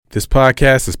This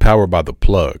podcast is powered by The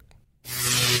Plug.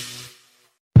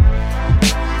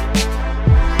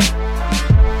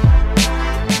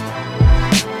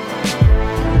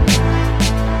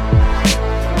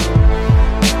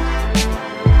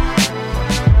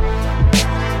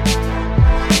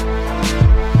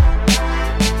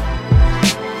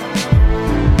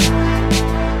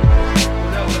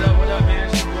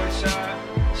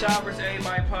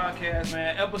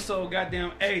 Episode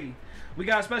goddamn 80. We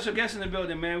got a special guest in the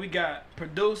building, man. We got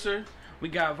producer, we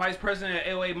got vice president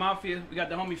of AOA Mafia, we got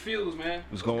the homie Fuse, man.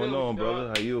 What's going on, brother?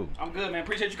 How you? I'm good, man.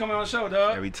 Appreciate you coming on the show,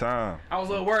 dog. Every time. I was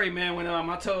a little worried, man, when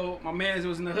I told my man it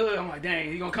was in the hood. I'm like,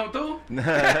 dang, he gonna come through?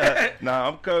 Nah,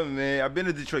 I'm coming, man. I've been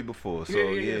to Detroit before, so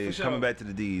yeah, sure. Coming back to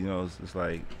the D, you know, it's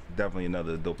like definitely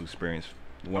another dope experience.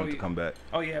 Wanted to come back.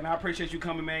 Oh yeah, man. I appreciate you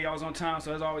coming, man. Y'all was on time, so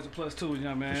that's always a plus too, you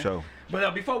know, man. For sure.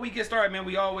 But before we get started, man,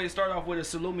 we always start off with a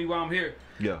salute me while I'm here.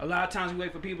 Yeah. A lot of times we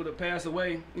wait for people to pass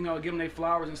away, you know, give them their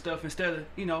flowers and stuff instead of,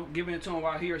 you know, giving it to them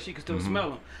while he or she can still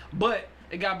smell them. But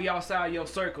it gotta be outside your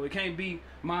circle. It can't be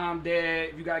mom, dad,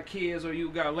 if you got kids or you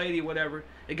got a lady or whatever.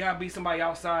 It gotta be somebody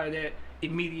outside of that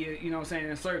immediate, you know what I'm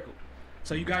saying, circle.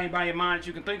 So you got anybody in mind that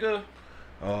you can think of?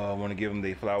 I want to give them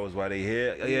their flowers while they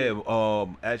here. Yeah,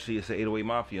 actually, it's an 808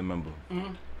 Mafia member.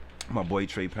 My boy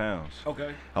Trey Pounds.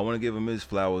 Okay. I want to give him his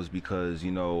flowers because,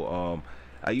 you know,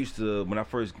 I used to, when I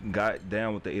first got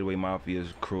down with the 808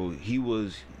 Mafia's crew, he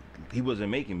wasn't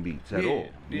making beats at all.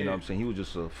 You know what I'm saying? He was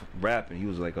just rapping. He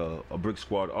was like a Brick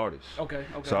Squad artist. Okay.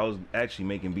 So I was actually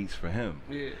making beats for him.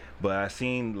 Yeah. But I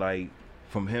seen, like,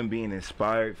 from him being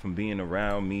inspired, from being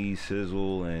around me,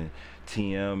 Sizzle, and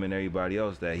TM and everybody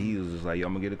else, that he was just like, yo,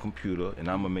 I'm gonna get a computer and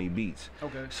I'm gonna make beats.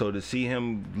 Okay. So to see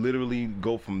him literally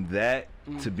go from that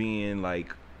to being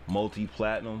like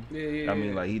multi-platinum, I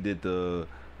mean, like he did the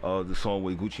song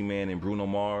with Gucci Mane and Bruno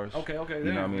Mars. Okay.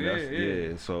 You know what I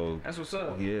mean? So that's what's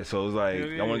up. Yeah, so it's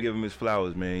like I want to give him his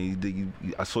flowers, man.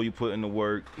 I saw you put in the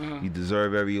work. You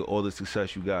deserve all the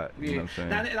success you got. You know what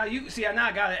I'm saying? Now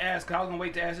I gotta ask. 'Cause I was gonna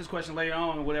wait to ask this question later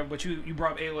on or whatever. But you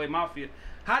brought up AOA Mafia.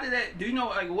 How did that? Do you know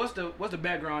like what's the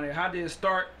background there? How did it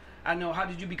start? I know. How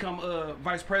did you become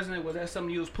vice president? Was that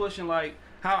something you was pushing? Like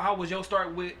how was your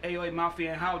start with AOA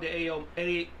Mafia and how did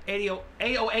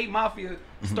AOA Mafia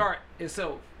start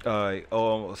itself? So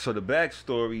the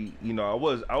backstory, you know,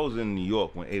 I was in New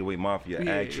York when 808 Mafia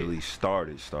actually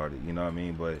started, you know what I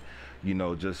mean? But, you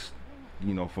know, just,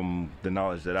 you know, from the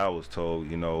knowledge that I was told,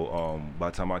 you know,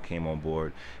 by the time I came on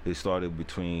board, it started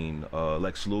between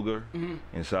Lex Luger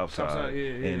and Southside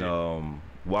and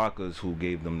Walkers, who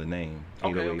gave them the name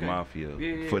 808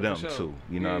 Mafia for them too,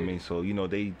 you know what I mean? So, you know,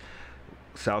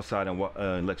 Southside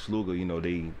and Lex Luger, you know,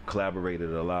 they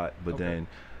collaborated a lot, but then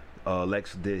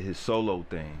Lex did his solo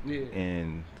thing,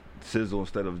 and Sizzle,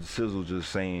 instead of Sizzle just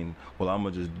saying, well, I'm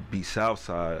gonna just be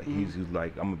Southside, he's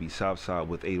like, I'm gonna be Southside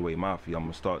with 808 Mafia, I'm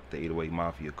gonna start the 808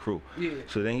 Mafia crew.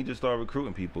 So then he just started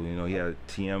recruiting people, you know, he had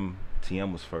TM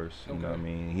was first, you know what I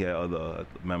mean? He had other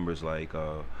members like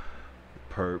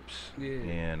Perps,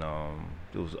 and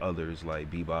there was others like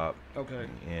Bebop.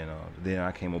 And then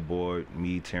I came aboard,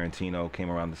 me, Tarantino came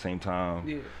around the same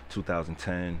time,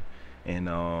 2010, and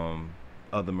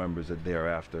other members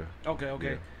thereafter.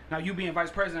 Okay. Now you being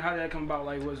vice president, how did that come about?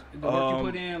 Like, was the work you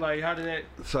put in? Like, how did that?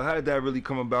 So how did that really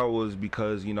come about was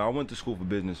because, you know, I went to school for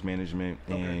business management,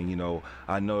 and you know,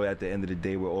 I know at the end of the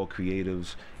day we're all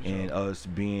creatives, and us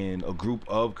being a group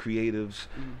of creatives,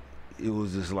 it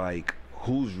was just like,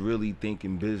 who's really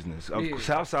thinking business?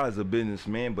 Southside is a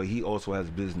businessman, but he also has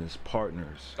business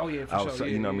partners. Oh yeah, for outside, sure.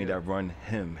 You know what I mean? That run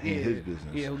him and his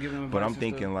business. Yeah, who give him advice. But I'm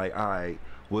thinking like, all right,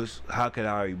 how could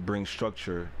I bring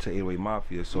structure to 808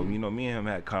 Mafia? So you know, me and him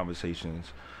had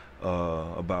conversations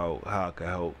about how I could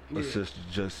help assist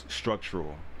just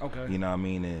structural. You know what I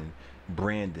mean? And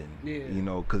branding, you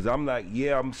know, because I'm like,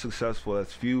 I'm successful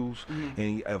as Fuse,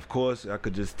 and of course I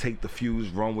could just take the Fuse,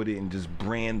 run with it, and just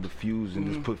brand the Fuse and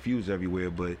just put Fuse everywhere.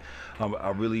 But I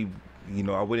really, you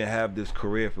know, I wouldn't have this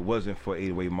career if it wasn't for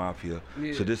 808 Mafia.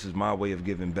 So this is my way of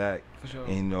giving back,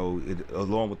 and you know,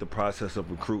 along with the process of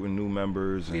recruiting new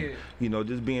members, and you know,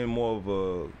 just being more of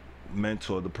a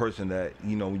mentor, the person that,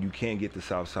 you know, when you can't get to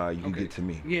Southside, you can get to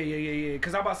me. Yeah.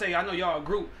 Because I'm about to say, I know y'all a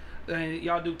group. And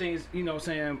y'all do things, you know what I'm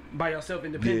saying, by yourself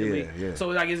independently. So,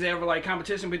 like, is there ever, like,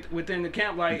 competition within the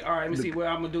camp? Like, all right, let me see what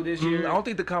I'm going to do this year. I don't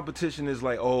think the competition is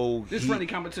like, this friendly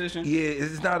competition. Yeah,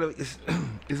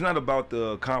 it's not about the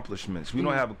accomplishments. We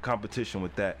don't have a competition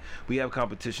with that. We have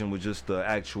competition with just the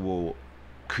actual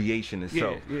creation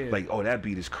itself. Yeah. Like, oh, that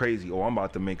beat is crazy. Oh, I'm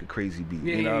about to make a crazy beat.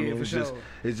 Yeah, you know what I mean? for It's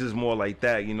it's just more like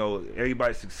that. You know,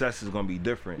 everybody's success is gonna be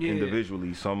different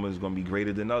individually. Some is gonna be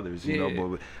greater than others. You know,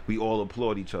 but we all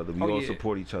applaud each other. We all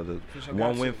support each other. Sure.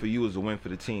 One win for you is a win for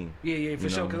the team. Yeah, for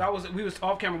sure. Because we was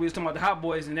off camera. We was talking about the Hot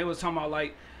Boys, and they was talking about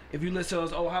like, if you listen to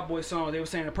those old Hot Boy songs, they were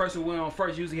saying the person who went on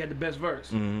first usually had the best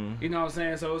verse. You know what I'm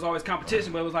saying? So it was always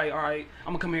competition, but it was like, all right,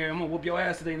 I'm gonna come here, I'm gonna whoop your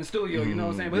ass today in the studio. You know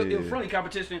what I'm saying? But it was friendly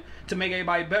competition to make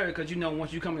everybody better, because you know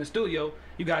once you come in the studio,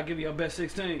 you gotta give your best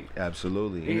 16.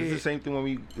 Absolutely, and it's the same thing when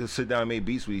we sit down and make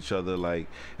beats with each other. Like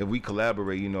if we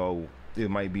collaborate, you know, it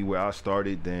might be where I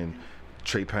started, then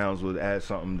Trey Pounds would add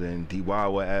something, then DY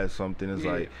would add something. It's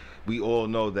like, we all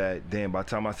know that, damn, by the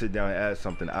time I sit down and add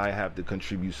something, I have to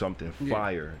contribute something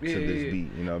fire to this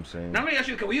beat. You know what I'm saying? Now let me ask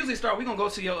you, because we usually start, we're going to go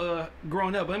to your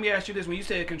growing up, but let me ask you this. When you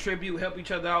said contribute, help each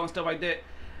other out and stuff like that,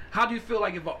 how do you feel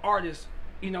like if an artist,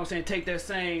 you know what I'm saying, take that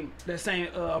same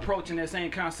approach and that same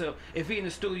concept, if he in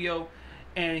the studio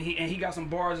and he got some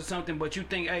bars or something, but you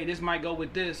think, hey, this might go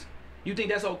with this, you think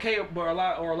that's okay? But a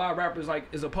lot of rappers like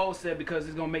is opposed to that, because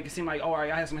it's gonna make it seem like, all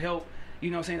right, I had some help. You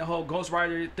know what I'm saying? The whole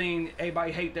ghostwriter thing,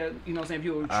 everybody hate that. You know what I'm saying? If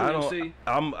you're a true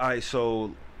MC.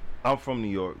 So I'm from New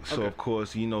York, so of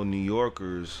course, you know, New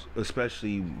Yorkers,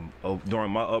 especially during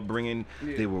my upbringing,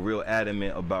 they were real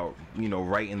adamant about, you know,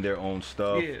 writing their own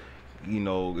stuff. You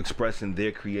know, expressing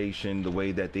their creation the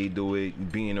way that they do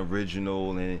it, being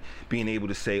original, and being able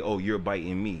to say, oh, you're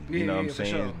biting me. You know what I'm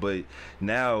saying? Sure. But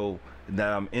now that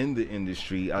I'm in the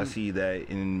industry, I see that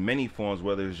in many forms,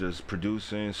 whether it's just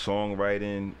producing,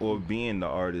 songwriting, or being the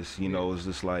artist, you know, it's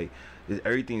just like,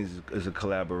 everything is a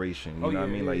collaboration. You know what I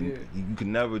mean? Like, you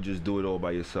can never just do it all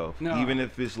by yourself. No. Even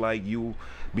if it's like you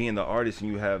being the artist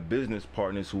and you have business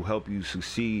partners who help you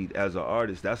succeed as an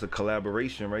artist, that's a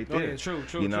collaboration right there. Oh, yeah, true.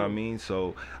 You know what I mean?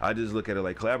 So I just look at it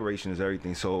like collaboration is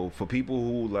everything. So for people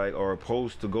who like are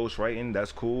opposed to ghostwriting,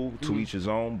 that's cool, to each his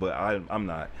own, but I'm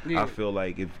not. I feel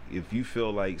like if you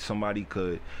feel like somebody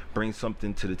could bring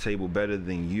something to the table better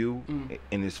than you,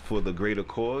 and it's for the greater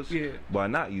cause, why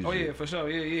not use it? Oh yeah, for sure.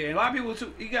 Yeah. And a lot of people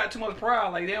you got too much pride,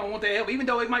 like they don't want that help, even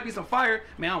though it might be some fire.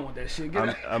 Man, I don't want that shit.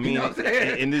 I mean, you know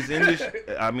in this industry,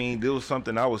 I mean, there was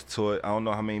something I was taught. I don't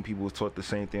know how many people was taught the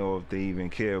same thing or if they even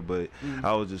care, but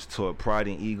I was just taught pride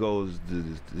and ego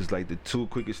is like the two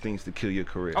quickest things to kill your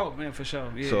career. Oh man, for sure.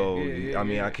 I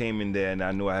mean, I came in there and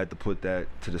I knew I had to put that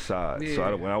to the side.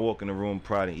 So when I walk in the room,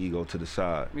 pride and ego to the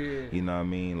side. You know what I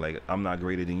mean? Like, I'm not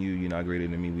greater than you. You're not greater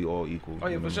than me. We all equal. Oh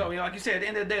yeah, for sure. You know, like you said, at the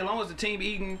end of the day, as long as the team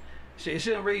eating, it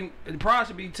shouldn't really. The pride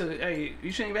should be to, hey,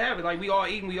 you shouldn't even have it. Like, we all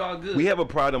eating, we all good. We have a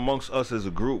pride amongst us as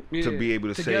a group to be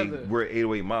able to together. say we're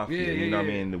 808 Mafia. You know what I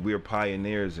mean? We're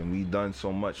pioneers and we've done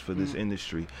so much for this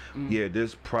industry. Yeah,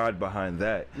 there's pride behind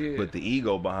that, but the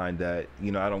ego behind that,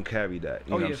 you know, I don't carry that.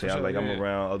 You know what I'm saying? Sure, I'm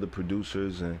around other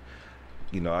producers and,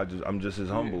 you know, I'm just as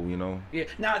humble, you know. Yeah.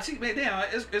 Now, see, man, damn,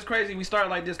 it's crazy we start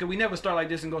like this, because we never start like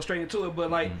this and go straight into it. But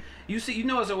like, you see, you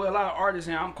know, there's a lot of artists,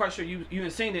 and I'm quite sure you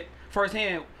have seen it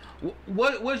firsthand.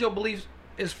 What's your beliefs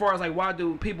as far as like, why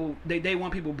do people they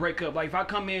want people break up? Like, if I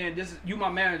come in, you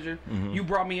my manager, you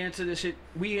brought me into this shit,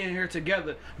 we in here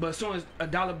together, but as soon as a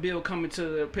dollar bill come into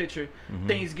the picture,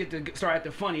 things get to start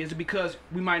acting funny. Is it because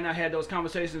we might not have those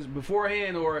conversations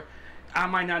beforehand, or I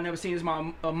might not never seen this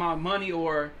my money,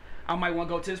 or I might want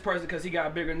to go to this person because he got a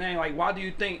bigger name? Like, why do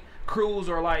you think crews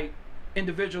or like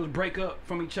individuals break up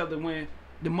from each other when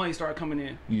the money started coming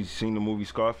in? You seen the movie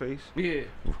Scarface? Yeah.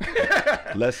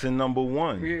 Lesson number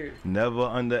 1. Yeah. Never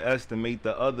underestimate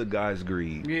the other guy's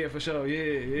greed. Yeah, for sure.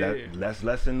 Yeah. That's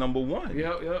lesson number 1.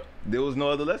 Yep. There was no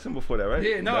other lesson before that, right?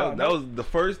 Yeah, no. That was the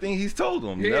first thing he's told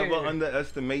him. Yeah. Never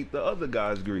underestimate the other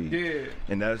guy's greed. Yeah.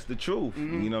 And that's the truth. You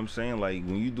know what I'm saying? Like,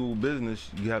 when you do business,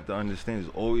 you have to understand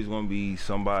there's always going to be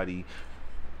somebody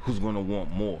who's going to want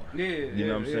more. You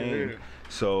know what I'm saying? Yeah.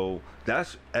 So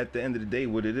that's, at the end of the day,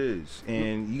 what it is.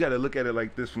 And you got to look at it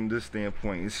like this from this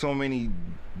standpoint. It's so many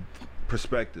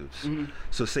perspectives.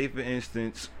 So say, for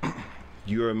instance,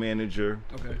 you're a manager,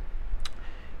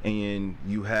 and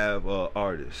you have an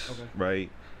artist, right?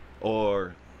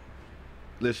 Or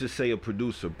let's just say a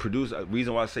producer.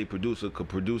 Reason why I say producer, because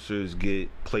producers get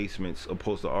placements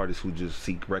opposed to artists who just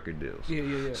seek record deals.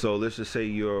 Yeah. So let's just say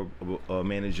you're a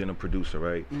manager and a producer,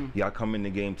 right? Y'all come in the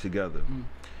game together.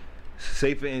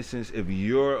 Say, for instance, if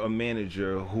you're a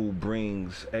manager who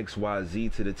brings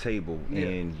XYZ to the table,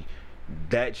 and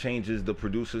that changes the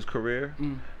producer's career,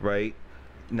 right?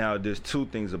 Now, there's two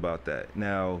things about that.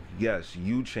 Now, yes,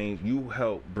 you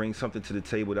help bring something to the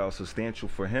table that was substantial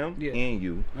for him and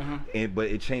you, but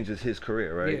it changes his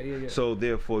career, right? Yeah. So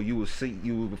therefore, you will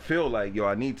feel like, yo,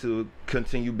 I need to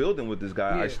continue building with this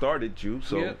guy. I started you,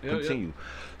 so continue.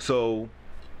 So,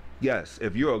 yes,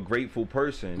 if you're a grateful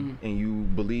person and you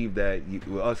believe that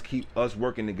us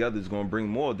working together is going to bring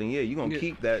more, then you're going to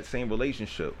keep that same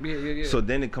relationship. So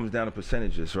then it comes down to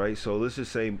percentages, right? So let's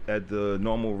just say at the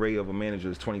normal rate of a manager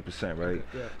is 20%, right?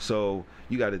 So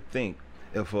you got to think,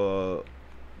 if a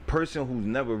person who's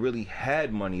never really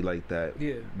had money like that,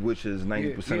 which is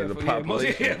 90% of the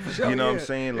population, sure, you know what I'm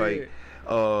saying? Like,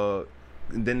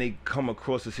 then they come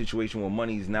across a situation where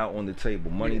money is now on the table.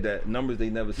 Money that numbers they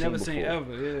never seen before.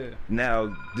 Ever,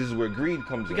 Now, this is where greed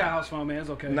comes in. You got a house phone, man. It's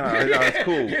okay. Nah, it's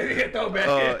cool.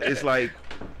 Throwback. It's like,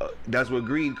 that's where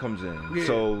greed comes in.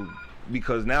 So,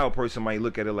 because now a person might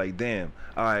look at it like, damn,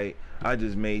 all right, I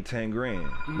just made 10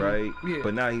 grand, right?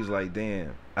 But now he's like,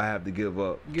 damn, I have to give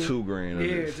up 2 grand of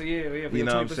this. You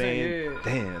know what I'm saying?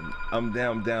 Damn, I'm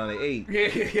down to 8.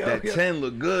 That 10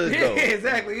 look good, though.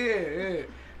 Exactly,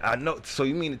 I know. So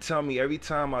you mean to tell me every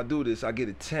time I do this, I get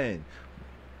a 10?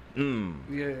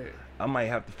 I might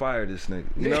have to fire this nigga.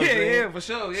 You know what I'm saying? For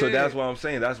sure. So that's what I'm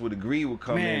saying. That's where the greed would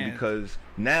come in, because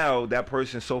now that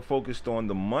person's so focused on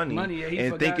the money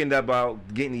and thinking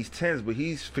about getting these 10s, but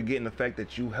he's forgetting the fact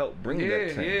that you helped bring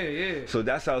that 10. So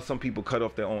that's how some people cut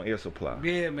off their own air supply.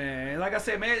 Yeah, man. Like I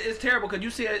said, man, it's terrible because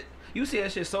you see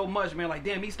that shit so much, man. Like,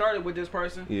 damn, he started with this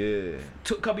person.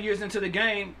 A couple years into the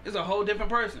game, it's a whole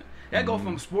different person. That go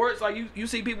from sports, like you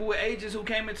see people with ages who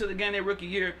came into the game their rookie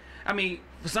year. I mean,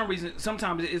 for some reason,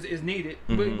 sometimes it's needed.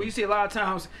 But you see a lot of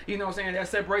times, you know what I'm saying, that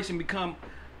separation become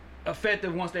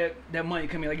effective once that money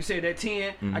come in. Like you said, that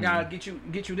 10, I gotta get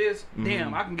you this.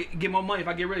 Damn, I can get more money if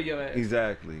I get rid of your ass.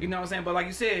 Exactly. You know what I'm saying? But like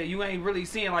you said, you ain't really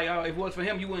seeing like, if it was for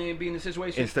him, you wouldn't be in the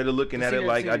situation. Instead of looking at it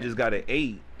like, I just got an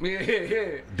 8.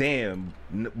 Damn,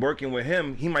 working with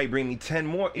him, he might bring me 10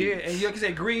 more 8s. And you like you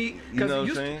said, greed, you know what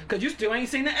I'm saying? Because you still ain't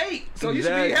seen the 8, so you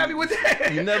should be happy with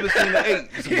that. You never seen the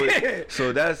 8,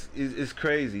 so it's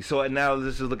crazy. So now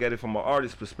let's just look at it from an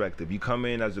artist perspective. You come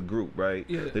in as a group, right?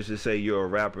 Let's just say you're a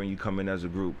rapper and you come in as a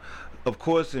group. Of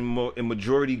course, in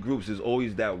majority groups, there's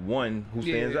always that one who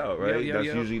stands out, right? That's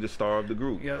usually the star of the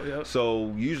group.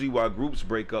 So usually why groups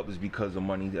break up is because of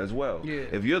money as well.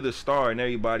 If you're the star and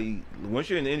everybody, once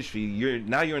you're in the industry, you're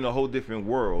in a whole different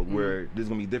world where there's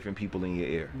gonna be different people in your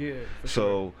ear.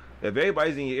 So if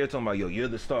everybody's in your ear talking about, yo, you're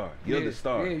the star, you're the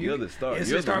star, you're the star,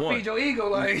 you're the one. Feed your ego,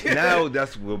 like. Now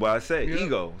that's what I say,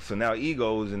 ego. So now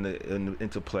ego is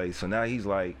into play. So now he's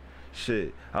like,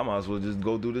 shit, I might as well just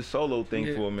go do this solo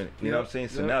thing for a minute. You know what I'm saying?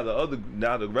 So now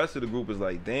the rest of the group is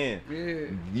like, damn,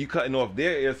 you cutting off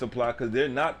their air supply because they're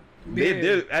not.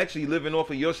 They're actually living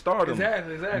off of your stardom.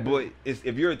 Exactly. But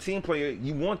if you're a team player,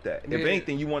 you want that. If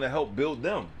anything, you want to help build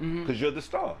them because you're the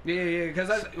star.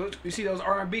 Because you see those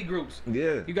R&B groups.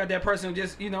 You got that person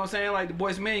just, you know what I'm saying, like the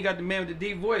Boyz II Men, you got the man with the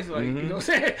deep voice, like, you know what I'm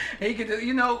saying? And he can just,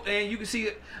 you know, and you can see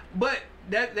it. But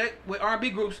that with R&B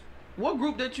groups, what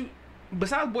group that you,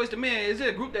 besides Boyz II Men, is there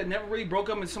a group that never really broke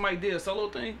up and somebody did a solo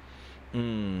thing?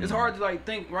 It's hard to like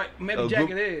think, right? Maybe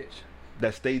Jagged Edge.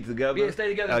 That stayed together? Stayed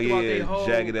together throughout their whole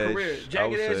career.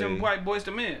 Jagged Edge and probably Boyz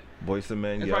II Men. Boyz II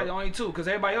Men, That's probably the only two, because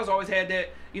everybody else always had that,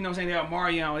 you know what I'm saying, they had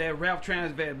Marion, they had Ralph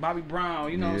Transvet, Bobby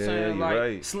Brown, you know what I'm saying,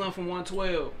 like Slim from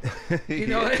 112. You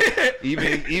know?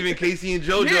 even Casey and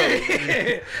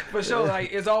JoJo. For sure,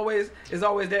 like it's always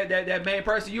that main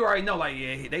person. You already know, like,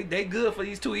 they good for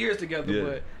these 2 years together,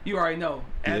 but you already know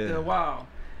after a while.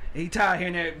 He tired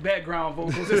hearing that background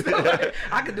vocals and stuff. Like,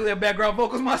 I could do that background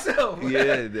vocals myself.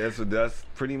 That's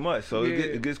pretty much. So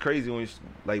it gets crazy when it's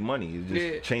like money. It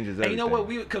just changes everything. And you know what?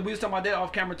 Because we was talking about that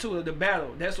off camera too. The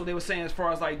battle. That's what they were saying as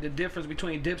far as like the difference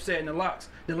between Dipset and the Lox.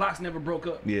 The Lox never broke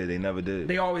up. Yeah, they never did.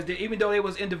 They always did. Even though they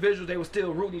was individuals, they were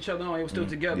still rooting each other on. They were still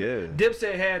together.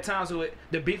 Dipset had times where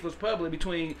the beef was public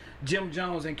between Jim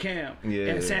Jones and Cam.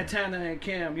 And Santana and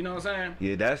Cam. You know what I'm saying?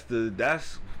 Yeah,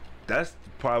 that's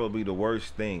probably the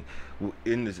worst thing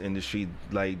in this industry,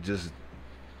 like just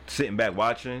sitting back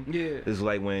watching is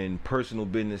like when personal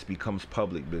business becomes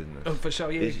public business. Oh, for sure,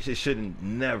 it shouldn't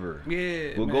never.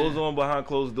 What goes on behind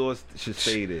closed doors should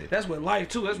stay there. That's what life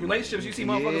too. That's relationships. You see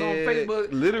motherfuckers on Facebook,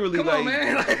 literally, come on,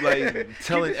 man. like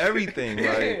telling everything.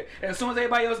 Like, as soon as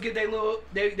everybody else get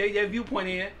their viewpoint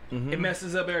in, it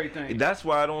messes up everything. That's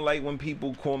why I don't like when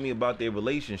people call me about their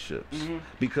relationships,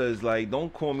 because like,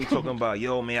 don't call me talking about,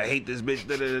 yo man, I hate this bitch,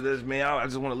 this man, I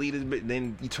just want to leave this bitch.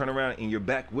 Then you turn around and you're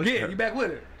back with her. You back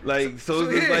with her. Like, so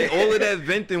it's just like all of that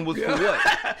venting was for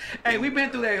what? Hey, we been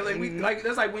through that. Like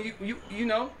that's like when you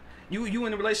know, you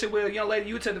in a relationship with a young lady,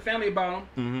 you tell the family about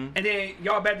them, and then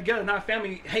y'all back together. Now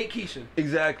family hate Keisha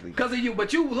Exactly. because of you,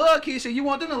 but you love Keisha. You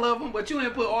want them to love them, but you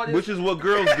ain't put all this. Which is what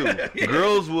girls do.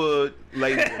 Girls would,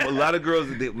 like, a lot of girls,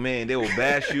 they will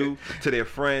bash you to their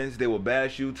friends. They will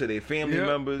bash you to their family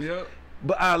members. Yep.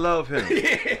 But I love him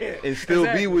and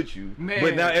still be with you. Man.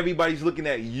 But now everybody's looking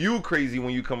at you crazy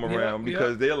when you come around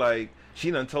because they're like, she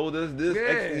done told us this,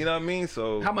 you know what I mean?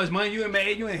 So how much money you ain't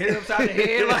made? You ain't hit it upside the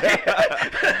head,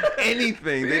 like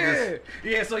anything.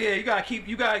 So you gotta keep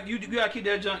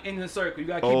that junk in the circle. You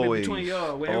gotta keep it between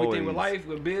y'all with everything, with life,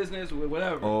 with business, with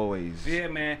whatever. Always. Yeah,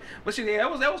 man. But shit,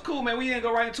 that was cool, man. We didn't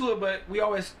go right into it, but we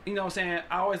always, you know what I'm saying,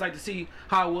 I always like to see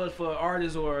how it was for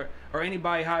artists or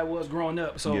anybody, how it was growing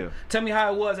up. So tell me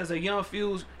how it was as a young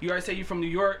Fuse. You already say you from New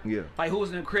York. Yeah. Like who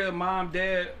was in the crib, mom,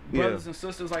 dad, brothers and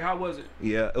sisters, like how was it?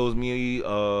 Yeah, it was me.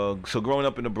 So growing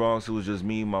up in the Bronx, it was just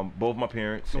me, both my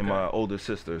parents and my older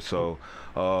sister. So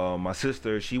my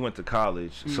sister, she went to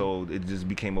college, so it just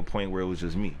became a point where it was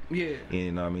just me. Yeah.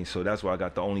 And I mean, so that's why I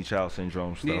got the only child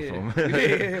syndrome stuff from.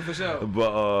 Yeah, for sure.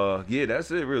 But yeah,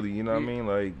 that's it really. You know what I mean?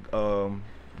 Like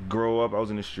grow up, I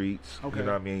was in the streets. Okay. You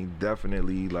know what I mean?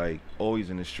 Definitely like always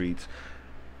in the streets.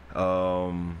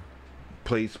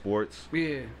 Played sports.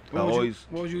 Yeah. What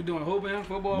was you doing? Hooping,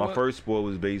 football? My first sport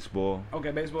was baseball.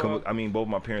 Okay, baseball. I mean, both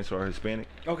my parents are Hispanic.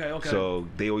 Okay. So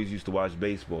they always used to watch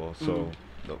baseball. So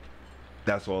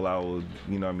that's all I would,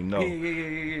 you know what I mean, know.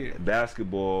 Yeah.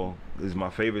 Basketball is my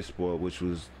favorite sport, which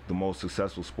was the most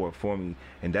successful sport for me,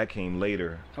 and that came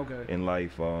later in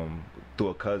life through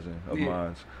a cousin of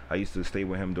mine. I used to stay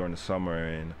with him during the summer,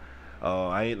 and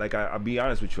I'll be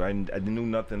honest with you, I knew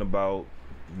nothing about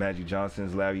Magic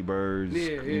Johnson's, Larry Bird's,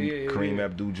 Kareem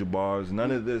Abdul-Jabbar's,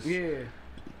 none of this. Yeah.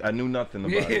 I knew nothing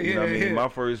about it. You know what I mean? My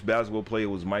first basketball player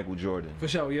was Michael Jordan. For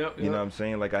sure, yep. You know what I'm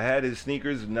saying? Like, I had his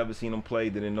sneakers, never seen him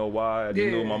play, didn't know why. I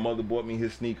didn't know my mother bought me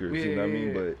his sneakers, you know what I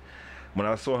mean? But when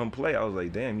I saw him play, I was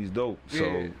like, damn, he's dope.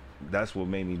 So that's what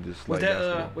made me just like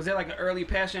basketball. Was that like an early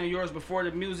passion of yours before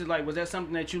the music? Like, was that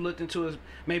something that you looked into as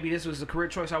maybe this was a career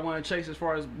choice I want to chase as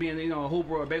far as being, you know, a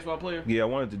hooper or a baseball player? Yeah, I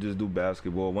wanted to just do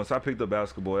basketball. Once I picked up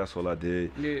basketball, that's all I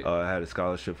did. Yeah. I had a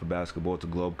scholarship for basketball to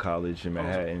Globe College in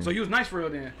Manhattan. So you was nice for real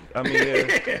then? I mean,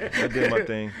 yeah, I did my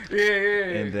thing.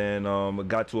 Yeah. And then it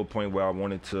got to a point where I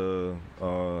wanted to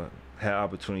had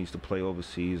opportunities to play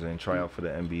overseas and try out for the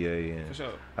NBA, and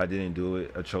I didn't do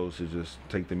it. I chose to just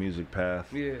take the music path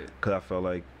because I felt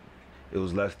like it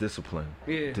was less discipline,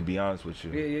 to be honest with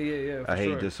you. Yeah. I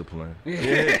hate discipline.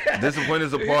 Discipline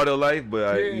is a part of life,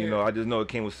 but I just know it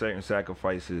came with certain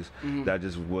sacrifices that I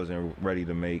just wasn't ready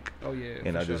to make. Oh yeah.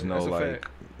 And I just know like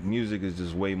music is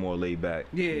just way more laid back.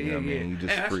 Yeah. I mean? You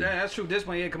just free. That's true.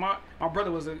 Discipline, cause my brother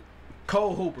was a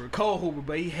cold hooper,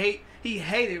 but he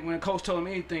hated when coach told him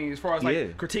anything as far as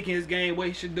like critiquing his game, what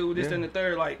he should do, this and the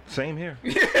third. Like same here.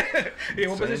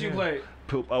 What position you played?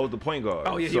 I was the point guard.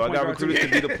 Oh yeah. So I got recruited to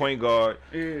be the point guard.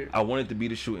 Yeah. I wanted to be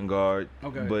the shooting guard.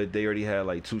 Okay. But they already had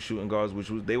like 2 shooting guards,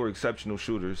 they were exceptional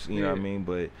shooters. You know what I mean?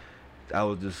 But I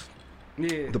was just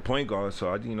the point guard,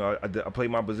 so I played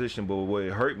my position, but what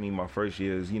hurt me my first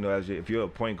year is, if you're a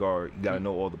point guard, you gotta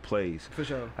know all the plays. For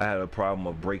sure. I had a problem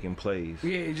of breaking plays.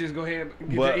 Yeah, you just go ahead and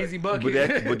get that easy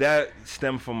bucket. But that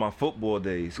stemmed from my football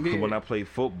days. Cause when I played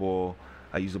football,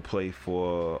 I used to play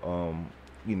for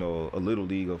a little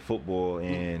league of football,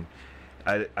 and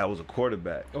I was a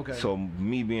quarterback. Okay. So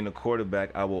me being a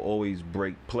quarterback, I will always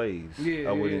break plays.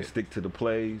 I wouldn't stick to the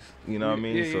plays. You know what I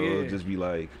mean? So it would just be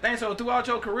like. And so throughout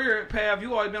your career path,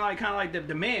 you always been like kind of like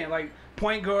the man, like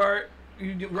point guard.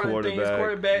 You running things,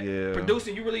 quarterback,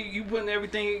 producing. You putting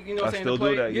everything, saying to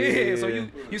play. Do that. Yeah. So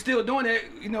you still doing that,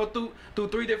 through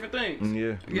 3 different things.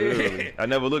 Yeah. Literally. I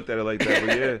never looked at it like that,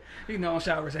 but yeah.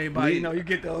 Showers, everybody. You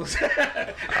get those.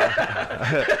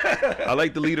 I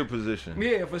like the leader position.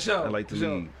 Yeah, for sure. I like to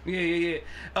lead. Yeah.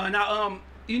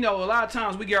 Now, a lot of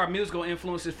times we get our musical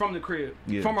influences from the crib,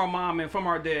 from our mom and from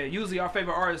our dad. Usually our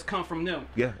favorite artists come from them.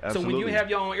 Yeah, absolutely. So when you have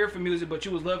your own ear for music, but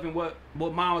you was loving what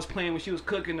mom was playing when she was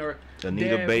cooking, or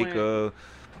Anita Baker,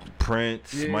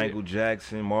 Prince, Michael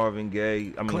Jackson, Marvin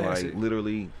Gaye. I mean, classic. Like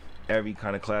literally every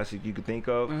kind of classic you could think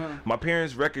of. My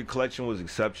parents' record collection was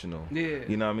exceptional. Yeah.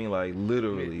 You know what I mean? Like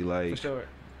literally, like. For sure.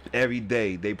 Every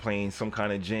day they playing some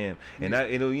kind of jam, and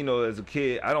as a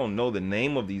kid, I don't know the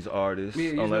name of these artists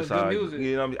unless I just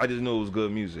knew it was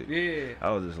good music. Yeah,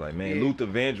 I was just like, man, Luther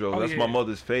Vandross, that's my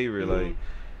mother's favorite. Like,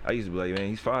 I used to be like, man,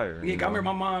 he's fire. Yeah, I remember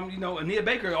my mom, you know, Anita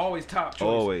Baker always top choice.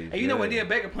 Always. And you know when Anita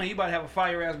Baker playing, you about to have a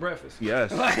fire ass breakfast.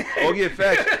 Yes. Oh yeah,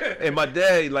 facts. And my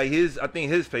dad, like I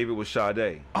think his favorite was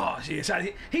Sade. Oh shit,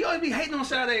 Sade. He always be hating on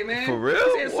Sade, man. For real?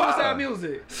 He said suicide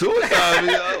music. Suicide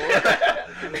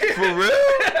music? For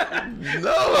real?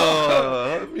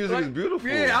 No. Her music is beautiful.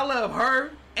 Yeah, I love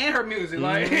her. And her music,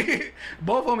 like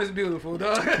both of them is beautiful,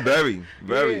 dog. Very,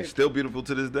 Yeah. still beautiful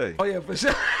to this day. Oh yeah, for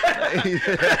sure.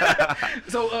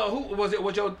 So, who was it?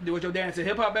 Was your dad into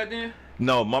hip hop back then?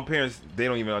 No, my parents, they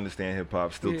don't even understand hip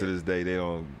hop. Still to this day, they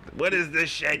don't. What is this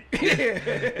shit?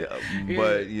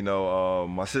 But you know,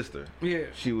 my sister,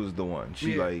 she was the one.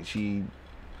 She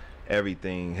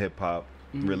everything hip hop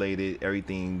related,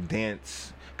 everything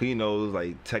dance. You know, it was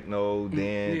like techno,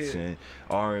 dance, and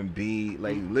R&B.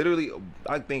 Like literally,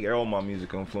 I think all my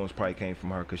musical influence probably came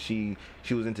from her because she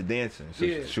was into dancing, so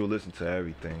she would listen to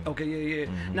everything. Okay, yeah.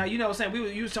 Now you know what I'm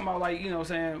saying, you was talking about like, you know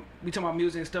what I'm saying, we talking about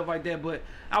music and stuff like that, but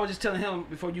I was just telling him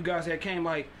before you guys had came,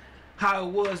 like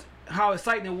how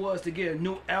exciting it was to get a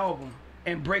new album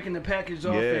and breaking the package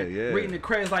off and reading the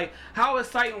credits. Like how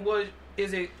exciting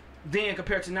is it then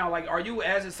compared to now? Like, are you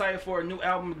as excited for a new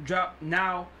album drop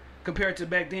now compared to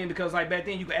back then? Because like back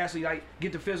then you could actually like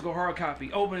get the physical hard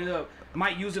copy, open it up,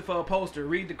 might use it for a poster,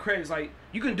 read the credits. Like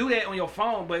you can do that on your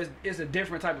phone, but it's a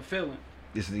different type of feeling.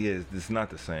 It's not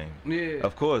the same. Yeah.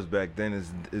 Of course, back then is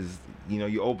you know,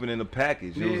 you open in a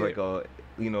package. It was like a,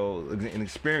 you know, an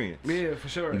experience. Yeah, for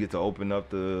sure. You get to open up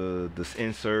the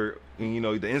insert, and you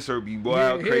know the insert be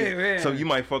wild, crazy. So you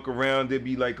might fuck around. There'd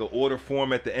be like an order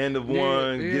form at the end of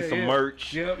one. Get some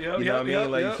merch. You know what I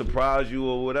mean? Like surprise you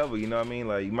or whatever. You know what I mean?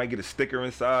 Like you might get a sticker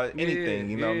inside. Anything.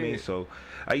 You know what I mean? So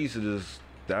I used to just.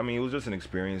 I mean, it was just an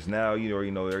experience. Now you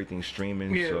already know everything's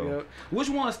streaming. Which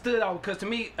one stood out? Because to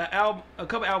me, a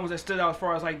couple albums that stood out as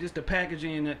far as like just the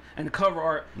packaging and the cover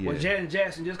art was Janet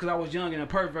Jackson. Just because I was young and a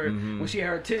pervert when she had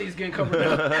her titties getting covered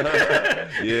up.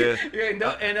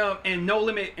 And No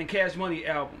Limit and Cash Money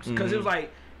albums. Because it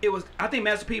was. I think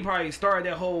Master P probably started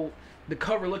that whole. The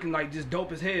cover looking like just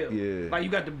dope as hell. Yeah. Like you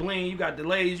got the bling, you got the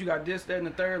ladies, you got this, that, and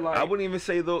the third. Like I wouldn't even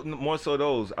say more so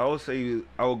those. I would say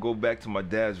I would go back to my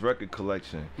dad's record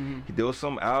collection. There was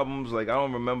some albums like I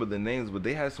don't remember the names, but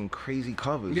they had some crazy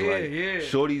covers.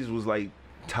 Shorty's was like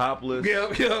topless.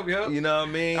 Yep. You know what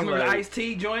I mean? I remember the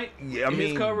Ice-T joint. Yeah, I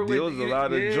mean, there was a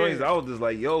lot of joints. I was just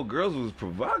like, yo, girls was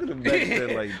provocative back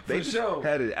then. Like they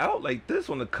had it out like this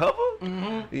on the cover.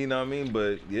 You know what I mean?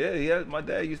 But yeah, my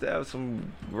dad used to have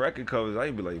some record covers.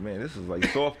 I'd be like, man, this is like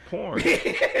soft porn.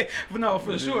 But no,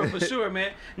 for sure,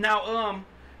 man. Now,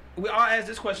 we all ask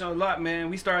this question a lot, man.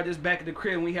 We started this back at the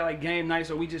crib when we had like game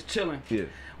nights or we just chilling. Yeah.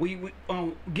 We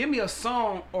give me a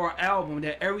song or album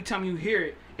that every time you hear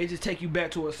it, it just take you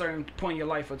back to a certain point in your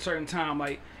life, a certain time.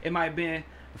 Like it might have been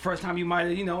the first time you might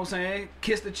have, you know what I'm saying,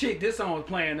 kissed a chick, this song was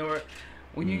playing, or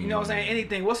when you know what I'm saying,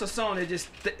 anything. What's a song that just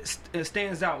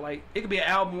stands out? Like it could be an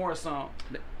album or a song.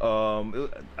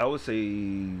 I would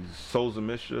say Souls of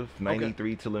Mischief,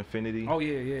 93 Till Infinity. Oh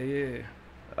yeah.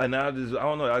 And I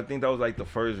don't know. I think that was like the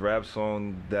first rap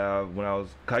song that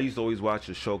I used to always watch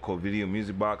a show called Video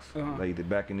Music Box, like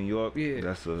back in New York. Yeah.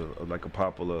 That's like a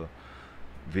popular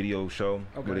video show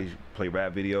where they play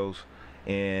rap videos.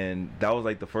 And that was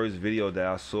like the first video that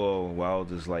I saw where I was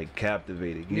just like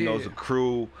captivated. You know, it's a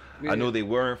crew. I know they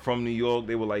weren't from New York.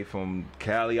 They were like from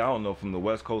Cali. I don't know, from the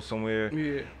West Coast somewhere.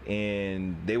 Yeah.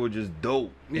 And they were just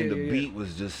dope. And the beat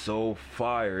was just so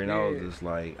fire. And I was just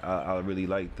like, I really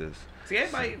like this. See,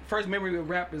 everybody's first memory with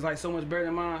rap is like so much better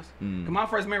than mine. My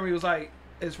first memory was like,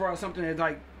 as far as something that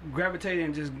like gravitated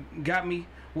and just got me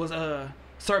was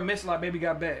Sir Mix-a-Lot, Baby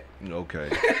Got Back. Okay.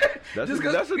 That's a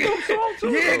dope song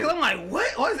too. Yeah, because I'm like,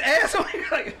 what? All his ass?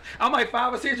 I'm like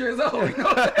 5 or 6 years old. You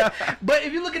know but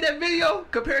if you look at that video,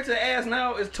 compared to the ass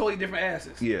now, it's totally different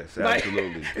asses. Yes,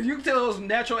 absolutely. Like, you can tell those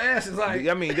natural asses. Like,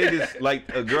 I mean, they just,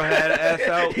 like, a girl had an ass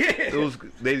out,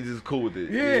 they just cool with it.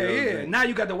 Yeah, you know now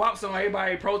you got the WAP song,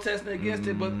 everybody protesting against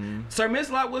it, but Sir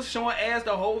Mix-a-Lot was showing ass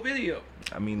the whole video.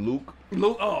 I mean, Luke,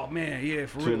 oh man, yeah,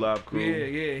 for real. True Live Crew.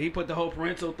 Yeah, he put the whole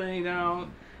parental thing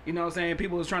down. You know what I'm saying?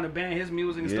 People was trying to ban his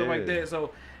music and stuff like that.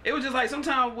 So it was just like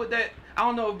sometimes with that, I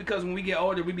don't know, because when we get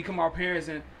older, we become our parents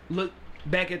and look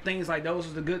back at things like those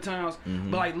was the good times.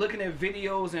 But like looking at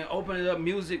videos and opening up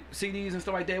music CDs and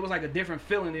stuff like that, it was like a different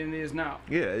feeling than it is now.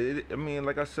 Yeah, I mean,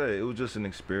 like I said, it was just an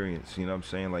experience. You know what I'm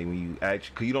saying? Like when you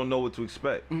actually, cause you don't know what to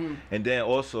expect, and then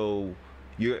also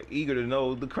you're eager to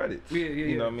know the credits. Yeah,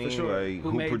 You know what I mean? for sure. Like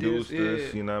Who who made produced this?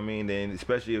 this? You know what I mean? And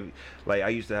especially if, like, I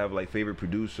used to have like favorite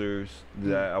producers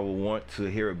that I would want to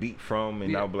hear a beat from,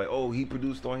 and I'll be like, oh, he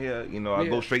produced on here. You know, I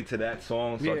go straight to that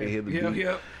song so I can hear the beat.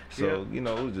 So you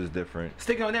know, it was just different.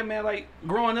 Sticking on that, man. Like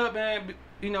growing up, man.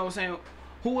 You know what I'm saying?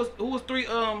 Who was three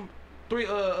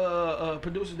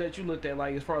producers that you looked at,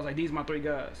 like, as far as like these my 3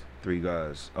 guys? 3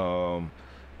 guys.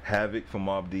 Havoc from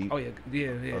Mobb Deep. Oh yeah.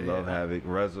 I love Havoc.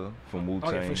 Reza from Wu Tang.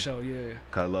 Oh yeah, for sure, yeah.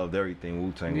 Cause I loved everything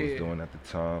Wu Tang was doing at the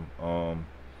time.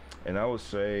 And I would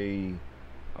say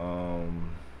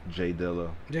Jay Dilla.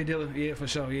 Jay Dilla, yeah, for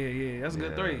sure, yeah. That's a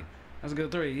good 3. That's a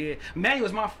good 3, yeah. Manny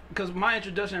was cause my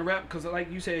introduction to rap, cause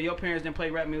like you said, your parents didn't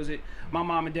play rap music. My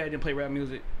mom and dad didn't play rap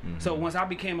music. So once I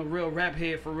became a real rap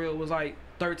head for real, it was like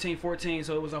 13, 14,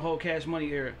 so it was a whole Cash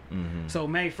Money era. So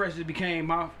Manny Fresh just became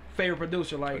my favorite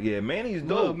producer. Like, yeah, Manny's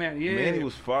dope. Manny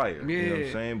was fire. Yeah. You know what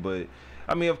I'm saying? But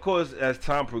I mean, of course, as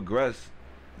time progressed,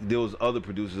 there was other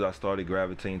producers I started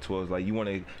gravitating towards. Like,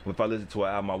 if I listen to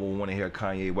an album, I would want to hear a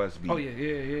Kanye West beat. Oh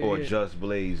yeah. Or Just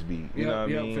Blaze beat. You know what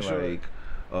I mean? For sure. Like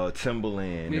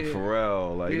Timbaland and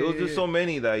Pharrell. Like, there was just so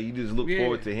many that you just look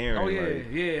forward to hearing. Oh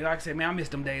yeah, like, Like I said, man, I miss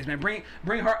them days, man. Bring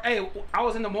her. Hey, I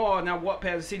was in the mall and I walked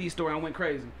past the CD store and I went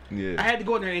crazy. Yeah. I had to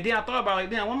go in there, and then I thought about, like,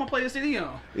 damn, what am I play the CD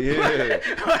on? Yeah.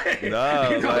 Like, nah,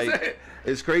 you know like,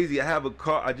 it's crazy. I have a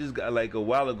car. I just got, like, a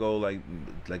while ago, like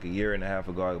a year and a half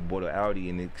ago, I bought an Audi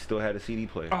and it still had a CD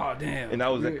player. Oh damn. And I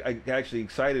was actually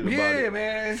excited about it. Yeah,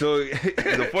 man. So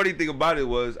the funny thing about it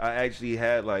was I actually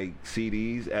had like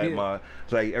CDs at my,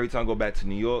 like, every time I go back to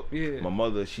New York, my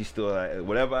mother, she still,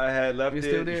 whatever I had left it's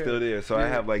still there. So I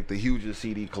have like the hugest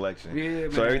CD collection. Yeah,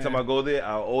 so man. every time I go there,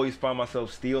 I always find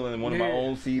myself stealing one of my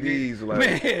own CDs. Like,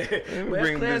 man,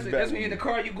 bring this back. That's when you're in the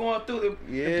car, you going through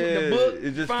the book.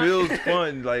 It just feels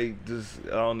fun. Like, just,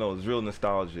 I don't know, it's real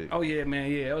nostalgic. Oh yeah,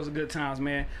 man, yeah, that was a good times,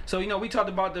 man. So, you know, we talked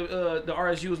about the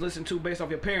artists you was listening to based off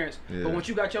your parents, but once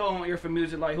you got your own ear for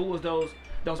music, like, who was those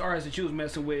artists that you was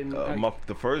messing with? And,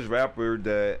 the first rapper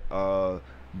that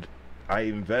I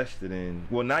invested in,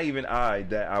 well, not even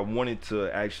that I wanted to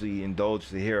actually indulge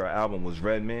to hear an album was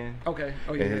Redman. Okay.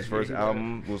 Oh yeah. And his first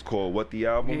album was called What the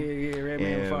Album. Yeah,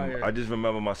 Redman fire. I just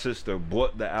remember my sister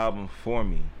bought the album for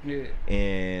me. Yeah.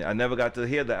 And I never got to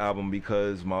hear the album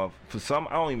because I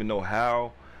don't even know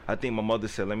how. I think my mother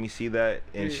said, let me see that,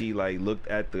 and she like looked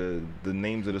at the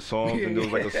names of the songs, and there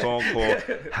was like a song called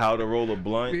How to Roll a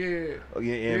Blunt.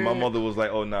 And my mother was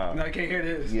like, oh nah. No, I can't hear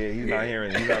this. Yeah, he's not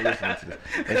hearing it. He's not listening to this.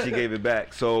 And she gave it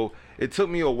back. So it took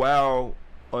me a while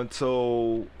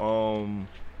until there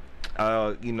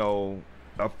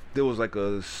was like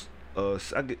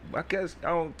I guess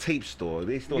tape store.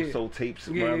 They still sold tapes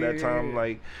around that time,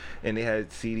 like, and they had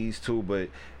CDs too. But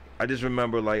I just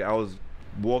remember, like, I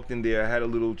walked in there, I had a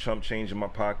little chump change in my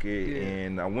pocket,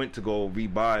 and I went to go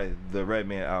rebuy the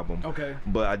Redman album. Okay.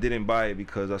 But I didn't buy it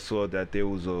because I saw that there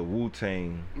was a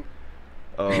Wu-Tang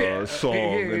song,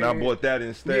 and I bought that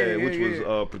instead, which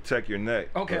was Protect Your Neck.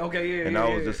 And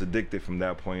I was just addicted from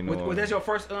that point on. Was that your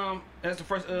first? That's the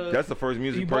first. That's the first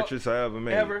music purchase I ever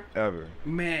made. Ever.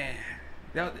 Man.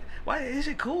 Why is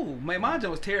it cool? Mine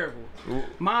was terrible.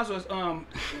 Mine was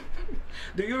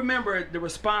do you remember the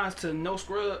response to No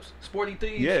Scrubs, Sporty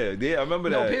Thieves? Yeah, I remember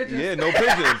that. No Pigeons? Yeah, No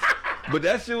Pigeons. But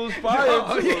that shit was fire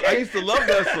too. I used to love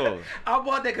that song. I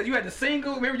bought that because you had the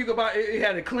single. Remember, you could buy it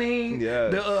had a clean,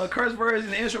 the curse version,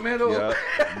 the instrumental. Yeah,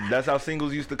 that's how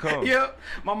singles used to come. Yep.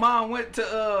 My mom went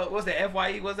to what's that,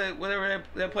 FYE? What's that? Whatever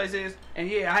that place is. And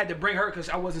I had to bring her because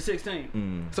I wasn't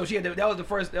 16. So she had that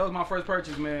was my first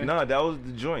purchase, man. Nah, that was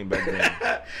the joint back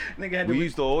then. Nigga had we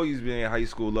used to always be in high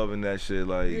school loving that shit,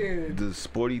 like the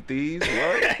Sporty Thieves.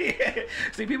 What?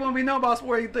 See, people don't be knowing about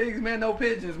Sporty Thieves, man. No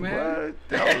Pigeons, man. What?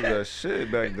 That was that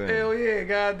shit back then. Hell yeah,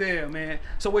 goddamn, man.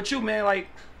 So with you, man, like,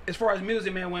 as far as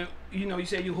music, man, when you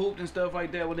said you hooped and stuff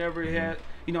like that, whatever you had,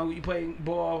 you played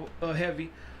ball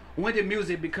heavy. When did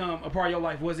music become a part of your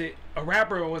life? Was it a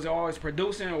rapper, or was it always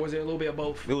producing, or was it a little bit of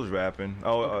both? It was rapping.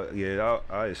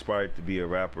 I aspired to be a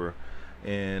rapper.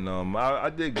 And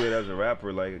I did good as a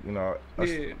rapper, like, I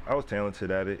was talented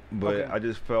at it, but I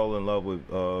just fell in love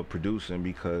with producing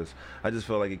because I just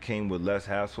felt like it came with less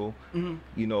hassle.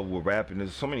 With rapping,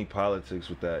 there's so many politics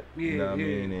with that. You know what I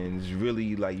mean? And it's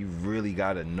really like you really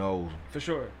gotta know for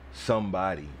sure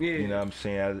somebody. You know what I'm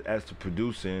saying? As to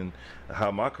producing,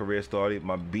 how my career started,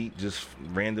 my beat just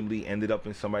randomly ended up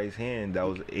in somebody's hand that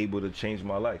was able to change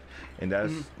my life, and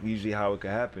that's usually how it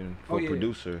could happen for a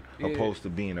producer, opposed to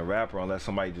being a rapper, unless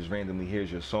somebody just randomly hears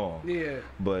your song.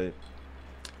 But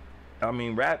I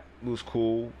mean, rap was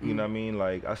cool. You know what I mean?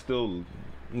 Like, I still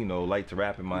like to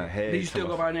rap in my head. Do you still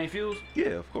go by the name Fuse? Yeah,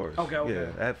 of course. Okay.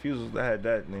 Yeah, I had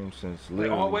that name since Like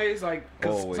literally. always? Like,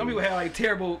 cause some people have like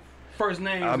terrible first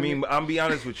names. I mean, I'm be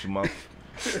honest with you,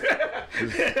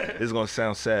 it's gonna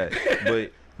sound sad,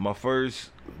 but my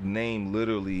first name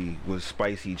literally was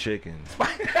Spicy Chicken.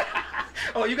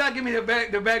 Oh, you gotta give me the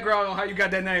background on how you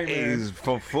got that name. It's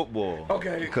from football.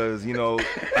 Okay. Because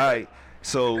alright.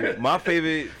 So my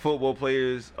favorite football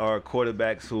players are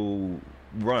quarterbacks who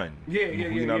run. Yeah.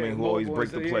 You know what I mean? Who always break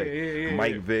the play. Yeah.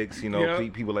 Mike Vicks,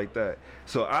 people like that.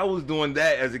 So I was doing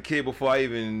that as a kid before I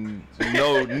even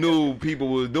knew people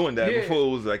was doing that. Yeah. Before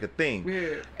it was like a thing.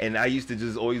 Yeah. And I used to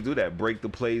just always do that, break the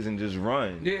plays and just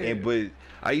run. Yeah. But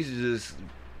I used to just.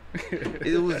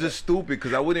 It was just stupid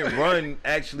because I wouldn't run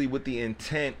actually with the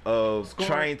intent of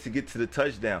trying to get to the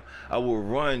touchdown. I would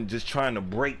run just trying to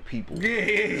break people.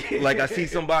 Yeah. Like I see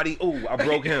somebody, oh, I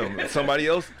broke him. Somebody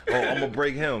else, oh, I'm gonna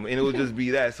break him, and it would just be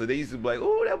that. So they used to be like,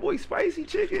 oh, that boy Spicy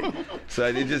Chicken. So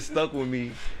it just stuck with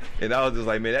me, and I was just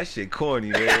like, man, that shit corny,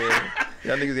 man.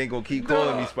 Y'all niggas ain't gonna keep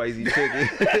calling me Spicy Chicken.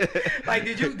 Like,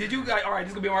 did you like, all right,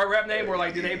 this gonna be my rap name, or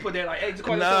like, did they put that like, hey, just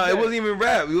call Nah, it wasn't even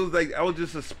rap. It was like I was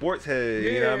just a sports head.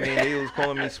 Yeah. You know what I mean? They was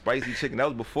calling me Spicy Chicken. That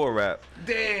was before rap.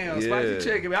 Damn, Yeah. Spicy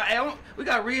Chicken. Man. We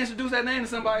gotta reintroduce that name to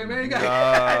somebody, man. Nah,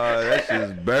 that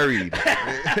shit's buried.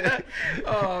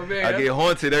 Oh man, I get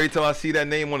haunted every time I see that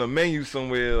name on a menu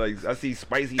somewhere. Like I see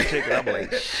Spicy Chicken, I'm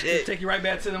like, shit. Take you right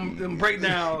back to them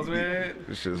breakdowns, man.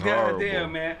 This shit's God horrible.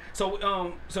 damn, man.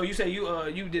 So you say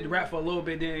you did rap for a little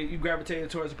bit, then you gravitated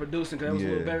towards the producing because that was a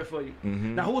little better for you.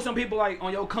 Mm-hmm. Now, who were some people like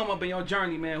on your come up in your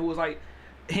journey, man, who was like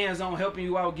hands-on helping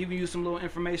you out, giving you some little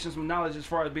information, some knowledge as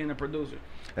far as being a producer?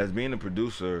 As being a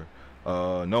producer,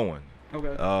 no one.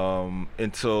 Okay.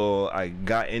 Until I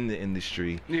got in the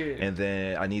industry, Yeah. and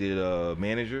then I needed a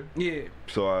manager. Yeah.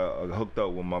 So I hooked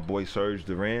up with my boy Serge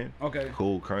Duran, Okay.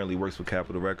 who currently works for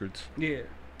Capitol Records. Yeah.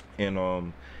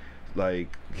 And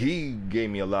like he gave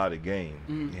me a lot of game.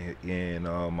 Mm-hmm. And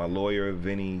my lawyer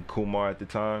Vinny Kumar at the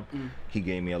time, he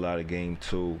gave me a lot of game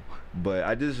too. But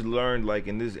I just learned, like,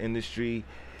 in this industry,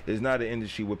 it's not an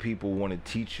industry where people want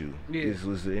to teach you. Yeah. It's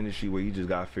an industry where you just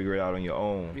gotta figure it out on your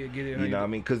own. Yeah, get it. You know what I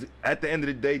mean? Because at the end of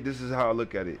the day, this is how I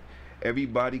look at it.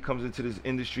 Everybody comes into this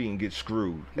industry and gets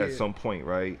screwed at some point,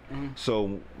 right?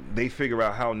 So they figure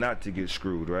out how not to get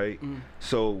screwed, right?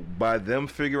 So by them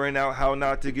figuring out how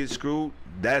not to get screwed,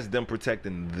 that's them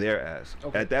protecting their ass.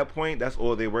 Okay. At that point, that's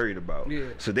all they're worried about. Yeah.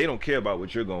 So they don't care about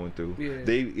what you're going through. Yeah.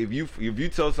 If you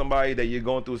tell somebody that you're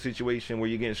going through a situation where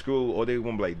you're getting screwed, or they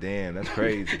gonna be like, damn, that's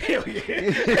crazy. Hell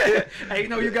yeah. Hey,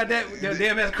 you got that?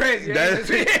 Damn, that's crazy.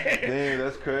 Damn,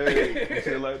 that's crazy. You see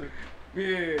it later?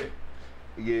 Yeah.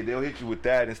 Yeah, they'll hit you with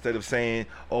that instead of saying,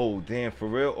 "Oh, damn, for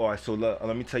real." Or so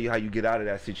let me tell you how you get out of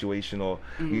that situation, or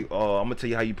I'm gonna tell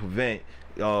you how you prevent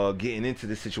getting into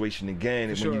this situation again.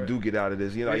 And when you do get out of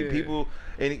this, like people,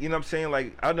 and you know what I'm saying,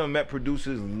 like I done met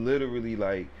producers literally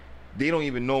like they don't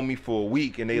even know me for a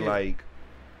week, and they like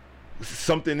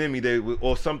something in me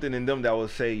or something in them that will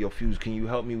say, "Yo, Fuse, can you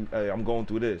help me? I'm going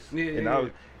through this."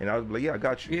 I was like, "Yeah, I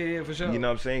got you." Yeah, for sure. You know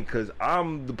what I'm saying? Because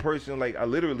I'm the person, like, I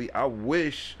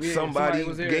wish somebody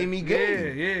gave me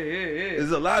game. Yeah. There's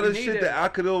a lot of shit that I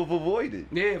could have avoided.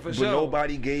 Yeah, for sure. But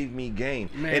nobody gave me game.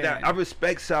 Man. And I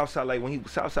respect Southside. Like, when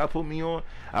Southside put me on,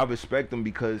 I respect him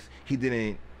because he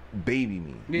didn't baby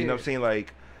me. You know what I'm saying?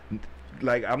 Like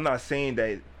I'm not saying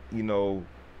that,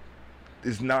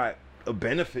 it's not a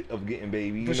benefit of getting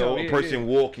baby, a person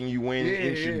walking you in,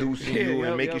 introducing you,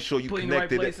 and making sure you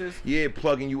connected.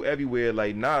 Plugging you everywhere.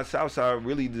 Like, nah, Southside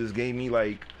really just gave me,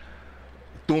 like,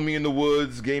 threw me in the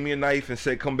woods, gave me a knife, and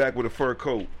said, "Come back with a fur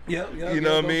coat." You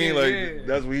know what I mean? Like,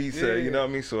 that's what he said. You know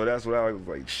what I mean? So that's what I was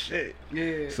like, shit.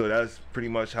 Yeah. So that's pretty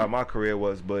much how my career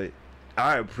was, but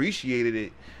I appreciated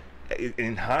it.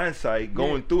 In hindsight,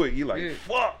 going through it, you're like,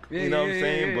 fuck. You know what I'm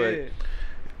saying?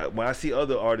 But when I see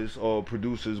other artists or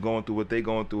producers going through what they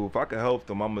going through, if I can help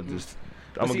them, I'm gonna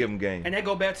give them game. And that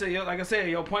go back to like I said,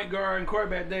 your point guard and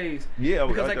quarterback days. Yeah,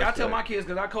 because I tell my kids,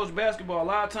 because I coach basketball, a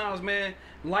lot of times, man,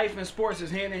 life and sports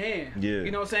is hand in hand. Yeah. You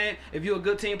know what I'm saying? If you're a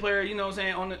good team player, you know what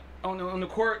I'm saying, on the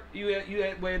court, you at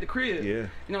the crib. Yeah. You know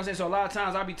what I'm saying? So a lot of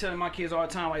times I be telling my kids all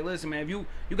the time, like, listen, man, if you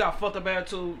got fucked up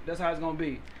attitude, that's how it's gonna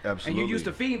be. Absolutely. And you used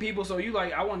to feeding people, so you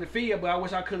like, I wanted to feed you, but I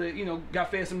wish I could have,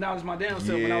 got fed some knowledge my damn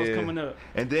self when I was coming up.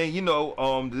 And then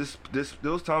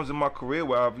those times in my career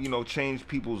where I've changed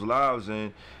people's lives,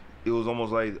 and it was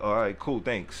almost like, all right, cool,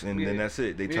 thanks, and then that's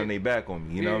it. They turn their back on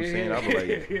me. You know what I'm saying? I was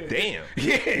like, damn.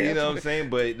 You know what I'm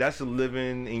saying? But that's a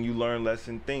living and you learn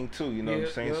lesson thing too. You know what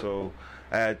I'm saying? So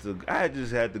I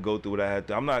just had to go through what I had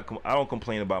to. I don't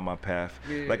complain about my path.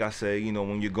 Like I said,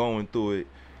 when you're going through it,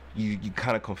 you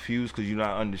kind of confused because you're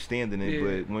not understanding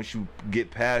it. But once you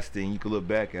get past it and you can look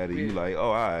back at it, you like,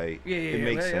 oh, all right, it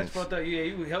makes sense. That's fucked up. Yeah,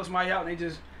 you help somebody out and they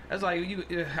just. That's like you.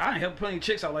 I ain't help plenty of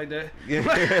chicks out like that. Yeah.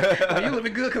 Like, you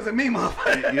living good because of me,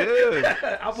 motherfucker.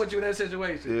 Yeah. I'll put you in that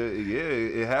situation. Yeah,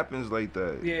 it happens like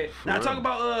that. Yeah. Now talk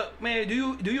about man. Do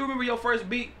you remember your first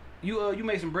beat? You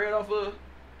made some bread off of?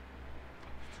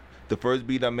 The first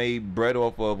beat I made bread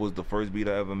off of was the first beat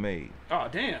I ever made. Oh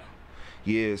damn.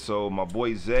 Yeah. So my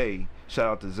boy Zay, shout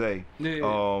out to Zay.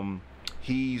 Yeah.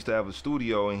 He used to have a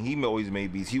studio and he always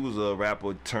made beats. He was a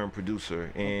rapper turned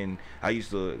producer, and I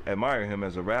used to admire him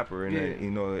as a rapper. And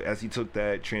you know, as he took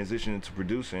that transition into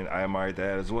producing, I admired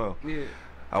that as well. Yeah.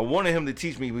 I wanted him to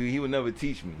teach me, but he would never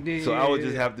teach me. So I would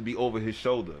just have to be over his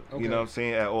shoulder, you know what I'm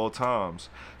saying, at all times.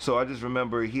 So I just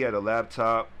remember he had a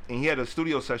laptop, and he had a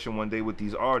studio session one day with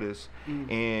these artists,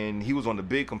 and he was on the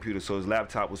big computer, so his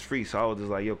laptop was free. So I was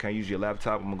just like, yo, can I use your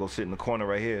laptop? I'm going to go sit in the corner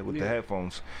right here with the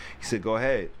headphones. He said, go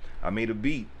ahead. I made a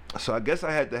beat. So I guess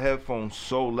I had the headphones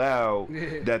so loud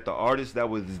that the artist that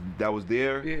was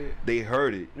there, they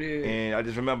heard it. And I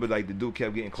just remember like the dude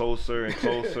kept getting closer and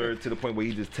closer to the point where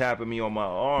he just tapping me on my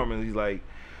arm, and he's like,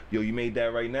 yo, you made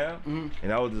that right now?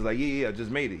 And I was just like, yeah, I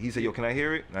just made it. He said, yo, can I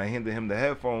hear it? And I handed him the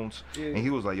headphones, and he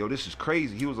was like, yo, this is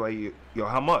crazy. He was like, yo,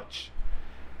 how much?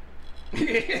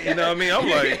 You know what I mean? I'm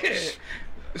like,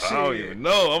 I don't even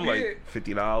know. I'm like,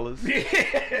 $50.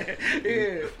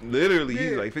 Yeah. Literally,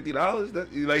 he's like,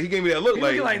 $50? Like, he gave me that look,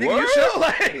 He like, nigga, what? you sure?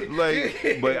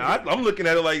 Like, but I'm looking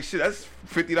at it like, shit, that's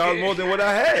 $50 more than what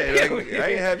I had. Like, I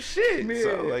ain't have shit.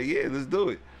 So, like, yeah, let's do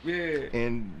it. Yeah.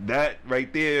 And that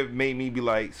right there made me be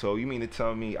like, so you mean to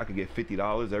tell me I could get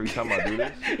 $50 every time I do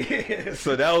this?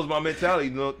 So that was my mentality,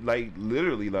 you know, like,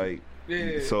 literally, like,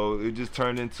 so it just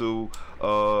turned into,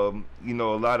 you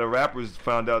know, a lot of rappers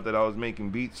found out that I was making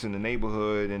beats in the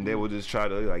neighborhood, and they would just try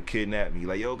to like kidnap me,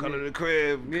 like, yo, come to the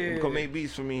crib, come make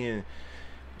beats for me. And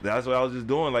that's what I was just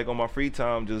doing, like on my free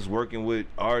time, just working with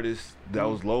artists that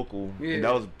was local, and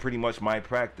that was pretty much my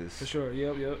practice. For sure,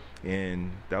 yep.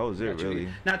 And that was it, really.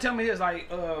 Now tell me this,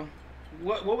 like,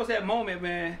 what was that moment,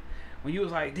 man, when you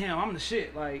was like, damn, I'm the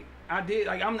shit, like, I did,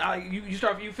 like,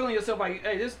 you feeling yourself like,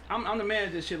 hey, I'm the man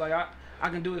of this shit, like, I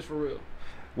can do this for real.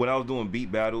 When I was doing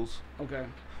beat battles,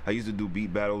 I used to do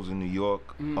beat battles in New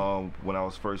York when I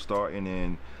was first starting,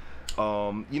 and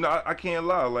you know, I can't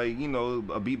lie, like, you know,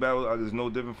 a beat battle is no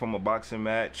different from a boxing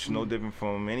match, no different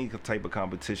from any type of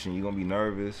competition. You're gonna be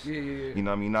nervous, you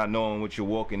know what I mean, not knowing what you're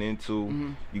walking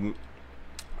into.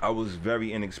 I was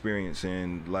very inexperienced,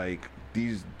 and like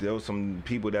there was some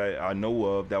people that I know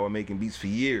of that were making beats for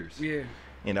years,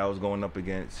 and I was going up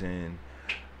against, and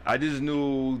I just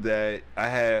knew that I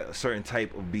had a certain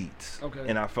type of beats,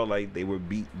 and I felt like they were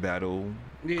beat battle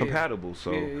compatible.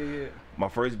 So my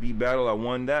first beat battle, I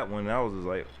won that one, and I was just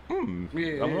like,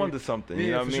 I'm onto something,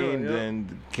 you know what I mean?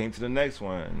 Then came to the next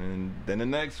one, and then the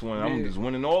next one. I'm just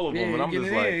winning all of them, and I'm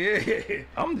just like,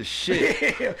 I'm the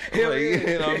shit. Like,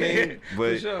 you know what I mean?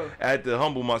 But I had to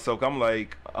humble myself. I'm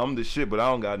like, I'm the shit, but I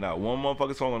don't got not one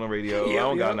motherfucking song on the radio. I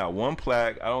don't got not one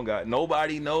plaque. I don't got,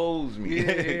 nobody knows me.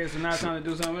 So now it's time to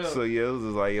do something else. So yeah, it was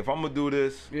just like, if I'm gonna do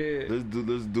this, let's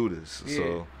do this.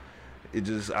 So it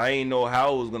just, I ain't know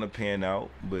how it was gonna pan out,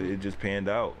 but it just panned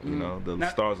out. You know, the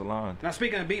stars aligned. Now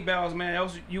speaking of beat battles, man,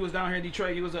 you was down here in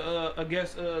Detroit. You was a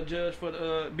guest judge for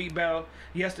the beat battle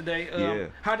yesterday.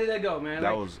 How did that go, man?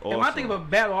 That was awesome. And when I think about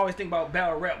battle, I always think about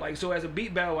battle rap. Like, so as a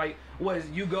beat battle, like, was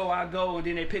you go, I go, and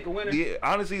then they pick a winner? Yeah,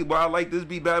 honestly, why I like this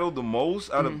beat battle the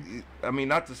most, out of, I mean,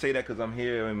 not to say that because I'm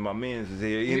here and my mans is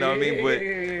here, you know what I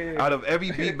mean? But out of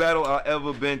every beat battle I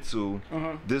ever been to,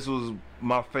 this was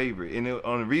my favorite. And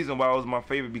the reason why it was my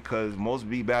favorite, because most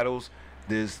beat battles,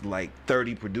 there's like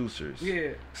 30 producers.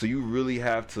 So you really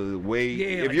have to wait.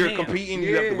 If like, you're competing,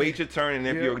 you have to wait your turn, and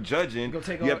if you're judging,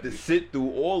 you have to sit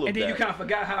through all of that. And then you kind of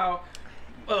forgot how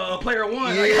player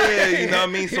one. You know what I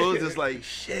mean? So it's just like,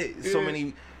 shit, so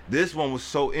many. This one was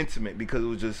so intimate because it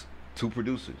was just two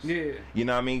producers. You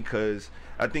know what I mean? Because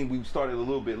I think we started a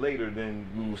little bit later than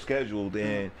we were scheduled,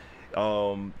 and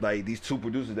like these two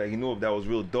producers that he knew of that was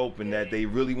real dope, and that they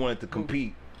really wanted to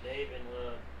compete. Dave and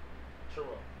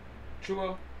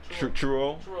Churro.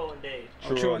 Churro and Dave.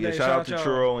 Churro, shout out to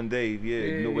Churro and Dave.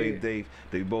 New Wave Dave.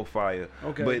 They both fire.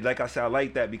 But like I said, I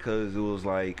like that because it was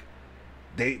like,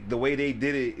 the way they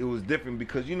did it, it was different,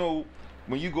 because, you know,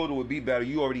 when you go to a beat battle,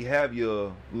 you already have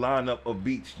your lineup of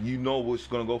beats. You know what's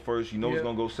gonna go first. You know what's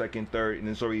gonna go second, third, and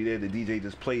it's already there. The DJ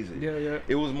just plays it. Yeah.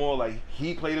 It was more like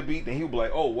he played a beat, then he would be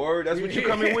like, "Oh, word, that's what you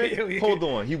coming with? Hold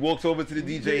on." He walks over to the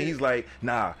DJ, and he's like,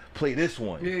 "Nah, play this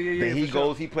one." Then he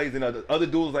goes, he plays, and the other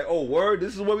dude's like, "Oh, word,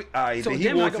 this is what we." Alright, So then he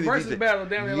damn, walks like a to the versus DJ. battle,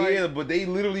 damn it, Yeah, like- but they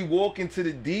literally walk into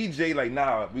the DJ like,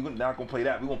 "Nah, we're not gonna play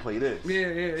that. We're gonna play this."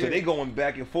 So they going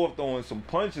back and forth throwing some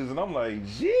punches, and I'm like,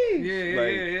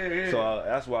 "Jeez." So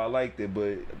that's why I liked it.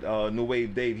 But New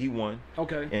Wave Dave, he won.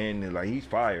 Okay. And like he's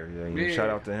fire. Like, shout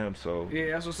out to him. So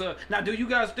yeah, that's what's up. Now, do you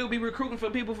guys still be recruiting for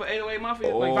people for 808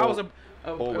 Mafia? Like, if I was a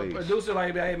producer,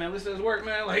 like, hey man, listen to this work,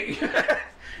 man. Like,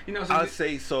 you know. So I'd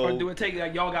say so. Or do it take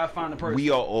like y'all gotta find the person? We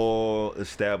are all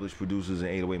established producers in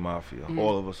 808 Mafia.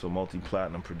 All of us are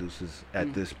multi-platinum producers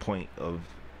at this point of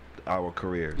our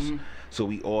careers. So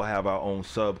we all have our own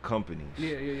sub companies.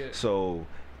 Yeah. So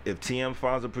if TM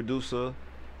finds a producer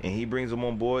and he brings them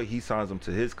on board, he signs them to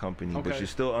his company, but you're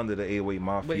still under the 808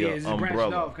 Mafia it's just branched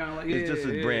umbrella. off, kinda like, it's just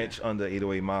a branch under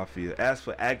 808 Mafia. As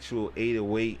for actual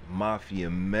 808 Mafia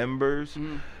members,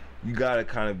 you gotta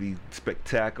kind of be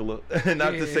spectacular.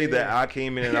 Not to say that I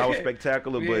came in and I was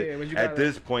spectacular, but at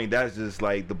this point, that's just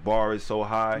like the bar is so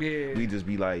high. We just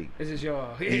be like, it's just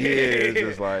y'all. it's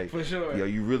just like, for sure. Yo,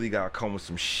 you really gotta come with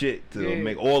some shit to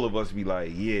make all of us be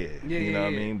like, you know what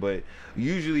I mean? But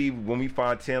usually when we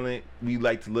find talent, we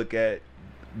like to look at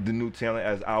the new talent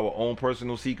as our own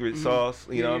personal secret sauce.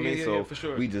 You know what I mean? So for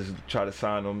sure. we just try to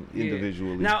sign them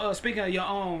individually. Now, speaking of your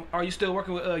own, are you still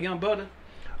working with Young Butter?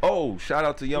 Oh, shout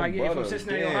out to Young Butter. From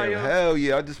Cincinnati, Damn, Ohio. hell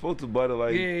yeah, I just spoke to Butter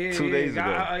like 2 days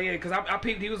ago. Because I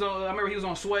peeped. He was on. I remember he was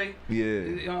on Sway.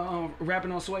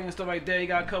 Rapping on Sway and stuff like that. He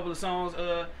got a couple of songs.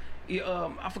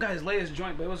 I forgot his latest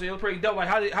joint, but it was pretty dope. Like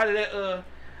how did that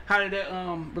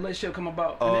relationship come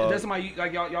about? That's somebody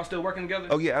like y'all still working together?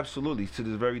 Oh yeah, absolutely, to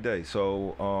this very day.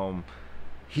 So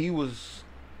he was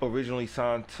originally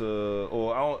signed to,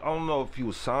 or I don't know if he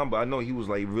was signed, but I know he was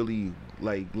like really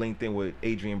like linked in with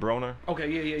Adrian Broner. Okay,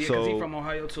 yeah, because he's from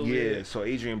Ohio too. Yeah, so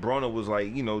Adrian Broner was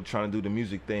like, trying to do the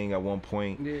music thing at one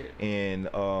point. And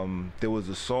there was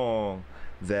a song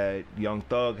that Young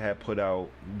Thug had put out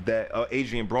that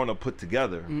Adrian Broner put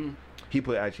together. He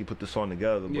actually put the song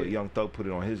together, but Young Thug put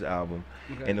it on his album.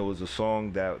 And it was a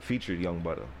song that featured Young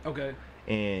Butter. Okay.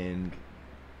 And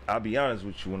I'll be honest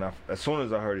with you, as soon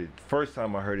as I heard it, first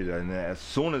time I heard it, and as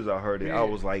soon as I heard it, I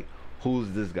was like,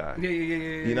 who's this guy?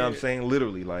 You know what I'm saying?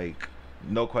 Literally, like,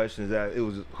 no questions asked. It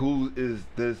was, who is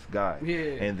this guy?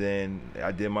 And then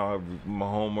I did my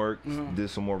homework, did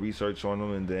some more research on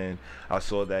him, and then I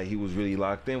saw that he was really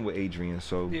locked in with Adrian.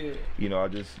 So, I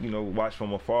just, watched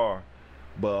from afar.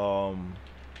 But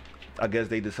I guess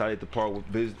they decided to part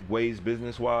with ways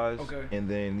business-wise. And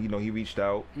then, he reached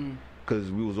out.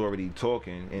 Because we was already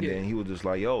talking, and then he was just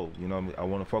like, yo, I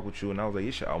want to fuck with you. And I was like,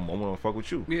 yeah, shit, I want to fuck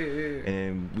with you.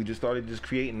 And we just started just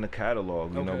creating a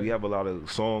catalog. You know, we have a lot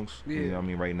of songs, you know what I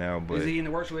mean, right now. But is he in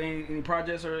the works with any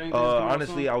projects or anything?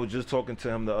 Honestly, I was just talking to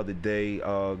him the other day,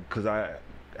 because I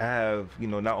have,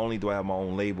 not only do I have my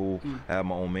own label, I have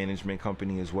my own management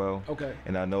company as well.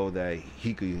 And I know that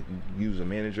he could use a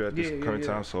manager at this current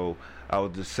time, so I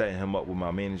was just setting him up with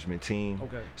my management team.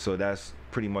 So that's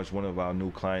pretty much one of our new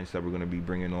clients that we're going to be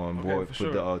bringing on board for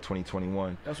the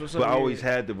 2021. That's what's but up, I always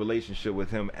had the relationship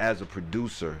with him as a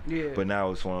producer, but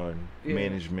now it's on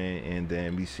management, and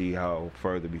then we see how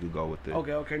further we could go with it.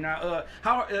 Okay. Now,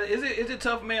 how is it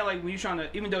tough, man? Like when you trying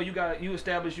to, even though you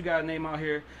established you got a name out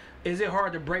here, is it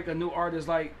hard to break a new artist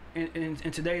like in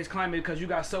today's climate, because you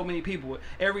got so many people?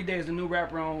 Every day is a new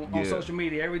rapper on social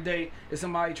media. Every day is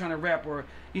somebody trying to rap, or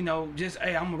just,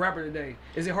 hey, I'm a rapper today.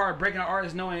 Is it hard breaking an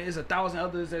artist knowing there's 1,000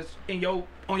 others that's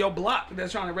on your block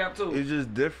that's trying to rap too? It's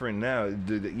just different now.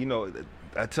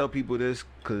 I tell people this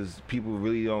because people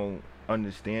really don't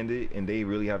understand it, and they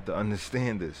really have to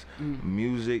understand this.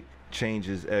 Music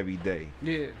changes every day.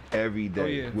 Every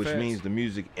day. Which facts. means the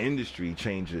music industry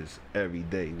changes every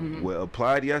day. What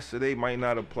applied yesterday might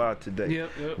not apply today.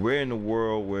 We're in a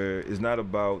world where it's not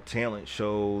about talent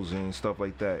shows and stuff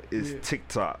like that. It's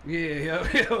TikTok.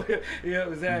 Exactly.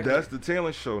 That's the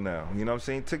talent show now. You know what I'm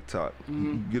saying? TikTok.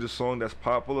 You get a song that's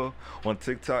popular on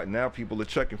TikTok, now people are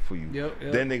checking for you.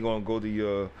 Then they're gonna go to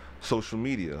your social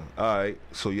media. Alright,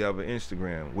 so you have an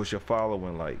Instagram. What's your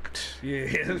following like? You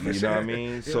know what I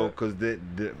mean? So because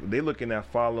they looking at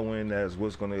following as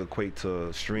what's going to equate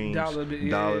to streams,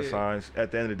 dollar signs.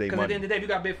 At the end of the day, because at the end of the day, if you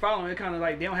got big following, it kind of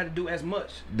like they don't have to do as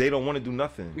much. They don't want to do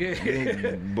nothing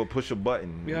but push a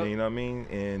button. You know what I mean?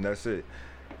 And that's it.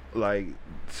 Like,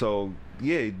 so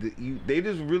yeah, they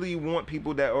just really want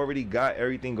people that already got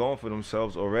everything going for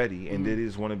themselves already, and they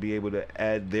just want to be able to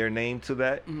add their name to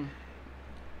that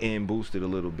and boost it a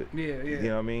little bit. Yeah, yeah. You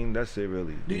know what I mean? That's it,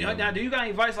 really. Now, do you got any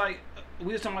advice? Like,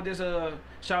 we was talking about this.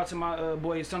 Shout out to my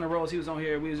boy Son of Rose. He was on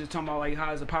here. We was just talking about like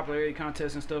how it's a popularity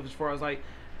contest and stuff. As far as like,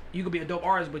 you could be a dope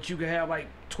artist, but you could have like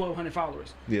 1,200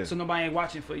 followers. Yeah. So nobody ain't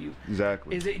watching for you.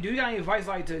 Exactly. Do you got any advice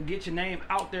like to get your name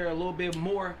out there a little bit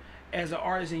more as an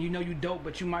artist, and you know you dope,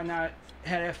 but you might not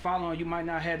have that following, you might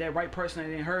not have that right person that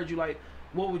didn't heard you? Like,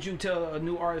 what would you tell a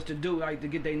new artist to do, like to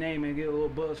get their name and get a little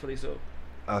buzz for themselves?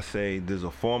 I say there's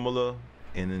a formula,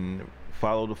 and then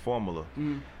follow the formula.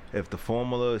 If the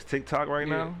formula is TikTok right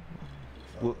now,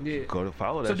 go to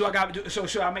follow that. So so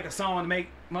should I make a song to make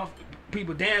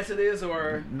people dance to this,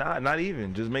 or not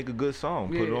even just make a good song,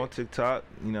 put it on TikTok,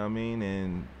 you know what I mean?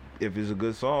 And if it's a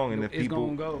good song and if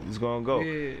people, it's gonna go.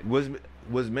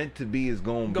 What's meant to be is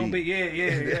gonna be.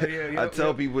 Yeah. I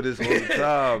tell people this all the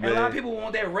time, man. A lot of people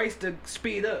want that race to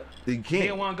speed up. You can't. They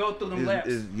don't want to go through them laps.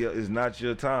 It's not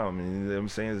your time. You know what I'm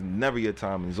saying? It's never your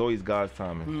time. It's always God's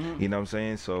timing. You know what I'm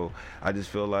saying? So I just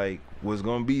feel like what's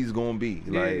gonna be is gonna be.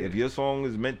 Like if your song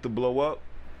is meant to blow up,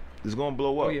 it's gonna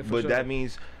blow up. But that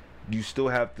means you still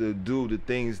have to do the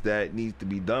things that needs to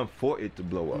be done for it to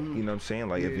blow up. You know what I'm saying?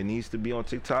 Like if it needs to be on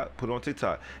TikTok, put it on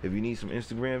TikTok. If you need some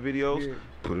Instagram videos,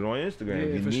 put it on Instagram.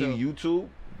 If you need YouTube,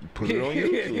 put it on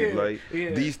YouTube. Like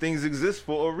these things exist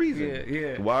for a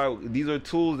reason. Why? These are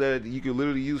tools that you can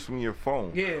literally use from your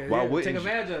phone. Why wouldn't take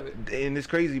advantage of it? And it's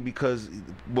crazy because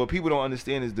what people don't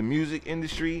understand is the music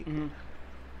industry.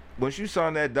 Once you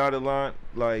sign that dotted line,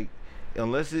 like,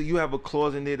 unless you have a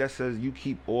clause in there that says you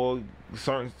keep all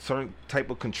certain type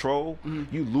of control,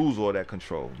 you lose all that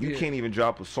control. You can't even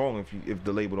drop a song if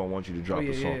the label don't want you to drop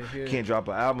a song. You can't drop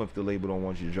an album if the label don't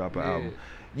want you to drop an album.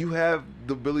 You have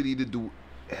the ability to do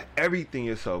everything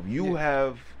yourself. You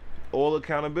have all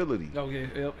accountability. You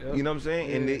know what I'm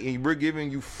saying? And we're giving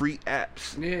you free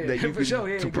apps that you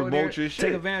can to promote your shit.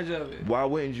 Take advantage of it. Why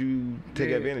wouldn't you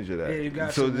take advantage of that? You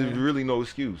got so to, there's really no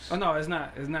excuse. Oh no, it's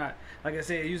not. It's not. Like I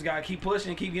said, you just gotta keep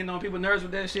pushing, keep getting on people's nerves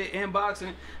with that shit,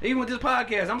 inboxing. Even with this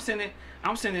podcast,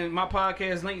 I'm sending my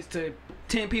podcast links to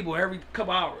 10 people every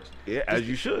couple hours. Yeah, as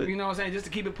you should. You know what I'm saying? Just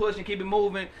to keep it pushing, keep it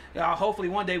moving. Hopefully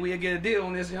one day we'll get a deal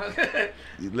on this. You know?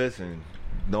 Listen.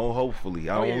 No, hopefully.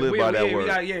 I don't live by that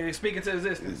word. Speaking to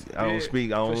existence. I don't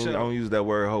speak. I don't use that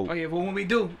word hope. Oh yeah, but when we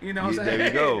do, you know what I'm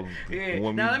saying? There you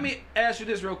go. Now let me ask you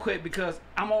this real quick, because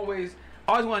I'm always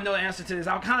want to know the answer to this.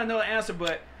 I kind of know the answer,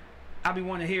 but I be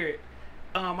wanting to hear it.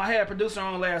 I had a producer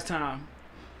on last time,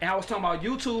 and I was talking about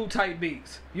YouTube type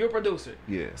beats. You're a producer.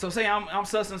 Yeah. So say I'm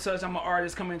such and such. I'm an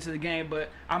artist coming into the game, but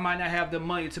I might not have the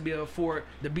money to be able to afford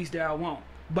the beats that I want.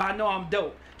 But I know I'm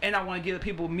dope, and I want to give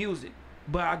people music.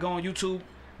 But I go on YouTube,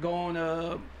 go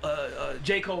on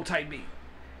J. Cole type beat,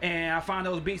 and I find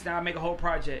those beats and I make a whole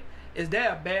project. Is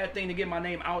that a bad thing to get my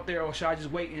name out there, or should I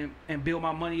just wait and build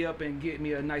my money up and get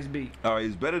me a nice beat? All right,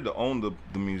 it's better to own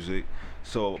the music.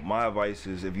 So my advice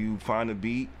is, if you find a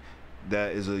beat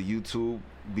that is a YouTube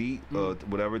beat,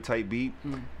 whatever type beat,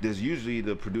 there's usually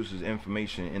the producer's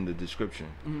information in the description.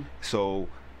 So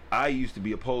I used to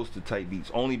be opposed to type beats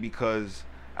only because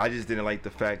I just didn't like the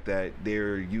fact that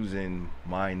they're using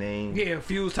my name. Yeah,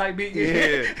 Fuse type beat.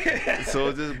 Yeah.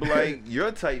 So just be like,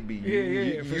 your type beat.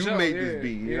 You sure. made this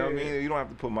beat. You know what I mean? You don't have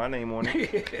to put my name on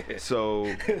it.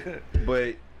 So,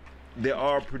 but there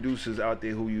are producers out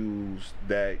there who use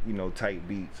that, type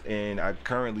beats. And I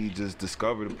currently just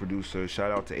discovered a producer,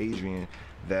 shout out to Adrian,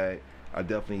 that I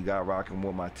definitely got rocking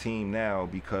with my team now,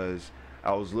 because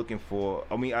I was looking for,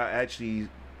 I actually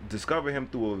discovered him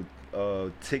through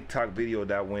a TikTok video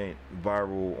that went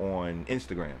viral on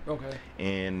Instagram. Okay.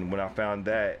 And when I found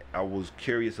that, I was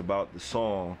curious about the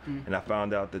song, and I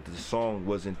found out that the song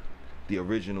wasn't the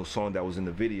original song that was in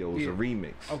the video. It was a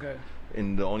remix. Okay.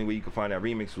 And the only way you could find that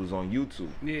remix was on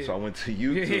YouTube. Yeah. So I went to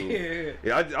YouTube.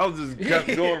 I was just kept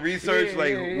doing research,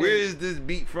 where is this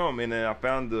beat from? And then I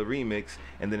found the remix,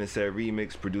 and then it said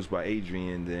remix produced by Adrian.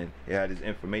 And then it had his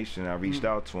information. I reached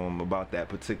out to him about that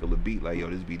particular beat, like, yo,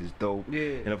 this beat is dope.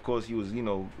 Yeah. And of course, he was,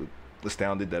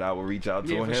 astounded that I would reach out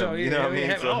to him. For sure. You know what I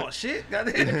mean? So, oh shit. But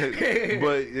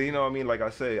like I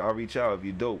say, I'll reach out if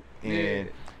you're dope. And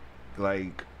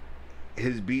like,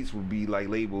 his beats would be like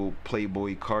labeled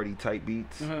Playboy Cardi type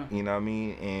beats. You know what I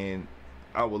mean? And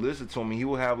I would listen to him, and he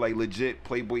would have like legit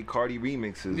Playboy Cardi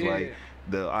remixes, like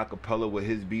the acapella with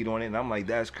his beat on it. And I'm like,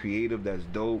 that's creative, that's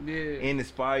dope, and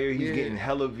inspired. He's getting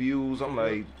hella views. I'm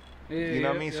like, You know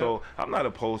what I mean? So I'm not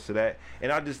opposed to that.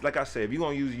 And I just, like I said, if you're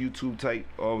gonna use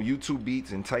YouTube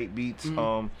beats and type beats,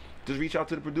 just reach out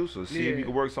to the producers, see if you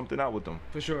can work something out with them.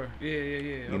 For sure. Yeah.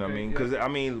 You know what I mean? Because I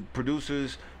mean,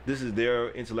 producers, this is their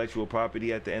intellectual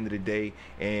property at the end of the day,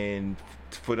 and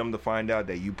for them to find out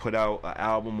that you put out an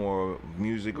album or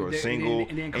music or a single,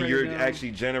 and you're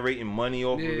actually generating money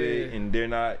off of it, and they're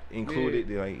not included,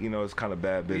 they're like, you know, it's kind of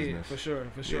bad business. Yeah,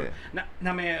 for sure.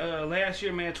 Now, man, last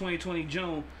year, man, 2020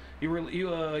 June.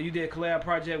 You did a collab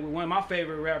project with one of my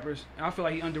favorite rappers. I feel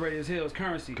like he underrated as hell.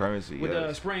 Currency.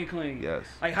 With Spring Clean. Yes.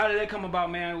 Like, how did that come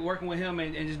about, man? Working with him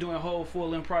and just doing a whole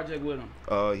full-length project with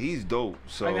him. He's dope.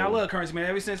 So I love Currency, man.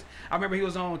 Ever since I remember he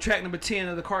was on track number 10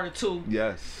 of the Carter 2.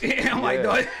 Yes. I'm like,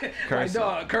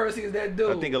 dog, Currency is that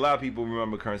dude. I think a lot of people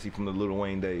remember Currency from the Lil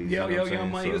Wayne days.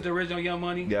 Young Money. He was the original Young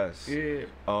Money. Yes. Yeah.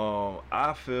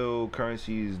 I feel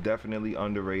Currency is definitely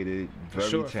underrated.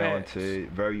 Very talented.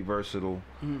 Facts. Very versatile.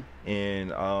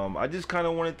 And I just kind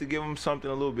of wanted to give him something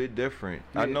a little bit different.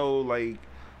 I know, like,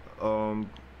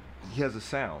 he has a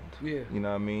sound. Yeah. You know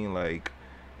what I mean? Like,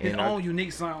 his own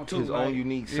unique sound too. His own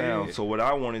unique sound. Yeah. So what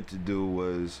I wanted to do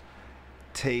was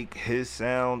take his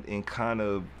sound and kind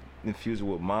of infuse it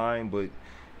with mine, but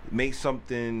make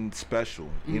something special.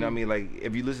 You know what I mean? Like,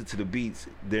 if you listen to the beats,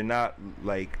 they're not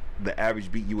like the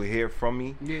average beat you would hear from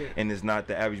me, and it's not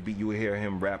the average beat you would hear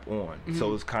him rap on.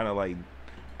 So it's kind of like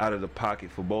out of the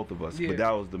pocket for both of us. But that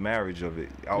was the marriage of it.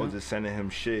 I was just sending him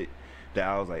shit that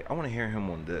I was like, I want to hear him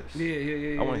on this.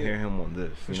 I want to hear him on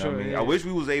this. You know what I mean? I wish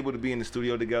we was able to be in the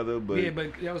studio together, but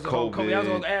but that was the whole COVID. That was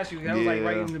what I was asking you. That was like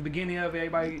right in the beginning of it.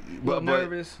 Everybody was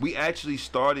nervous. We actually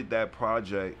started that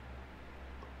project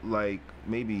like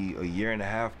maybe a year and a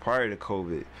half prior to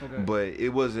COVID, but it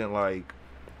wasn't like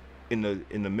in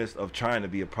the midst of trying to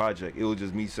be a project. It was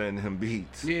just me sending him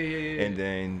beats. And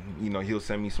then, you know, he'll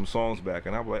send me some songs back,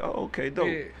 and I'm like, oh, okay,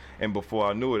 dope. And before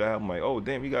I knew it, I'm like, oh,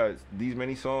 damn, you got these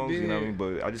many songs, you know what I mean?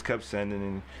 But I just kept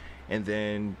sending, and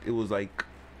then it was like,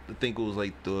 I think it was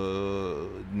like the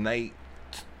night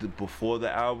before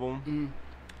the album.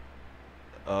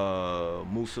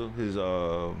 Musa, his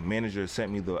manager, sent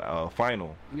me the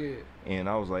final. And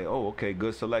I was like, oh, okay,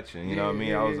 good selection. You know what I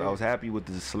mean? I was happy with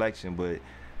the selection, but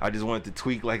I just wanted to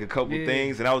tweak like a couple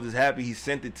things, and I was just happy he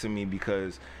sent it to me,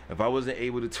 because if I wasn't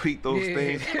able to tweak those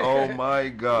things, oh my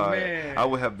God, I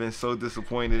would have been so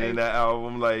disappointed in that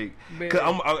album. Like,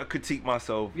 cause I critique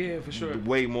myself for sure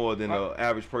way more than an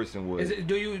average person would.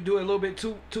 Do you do it a little bit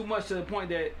too much to the point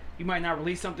that you might not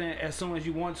release something as soon as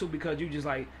you want to, because you just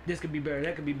like, this could be better,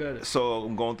 that could be better? So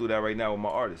I'm going through that right now with my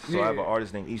artist. So I have an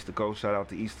artist named Easterco. Shout out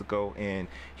to Easterco, and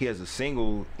he has a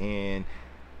single, and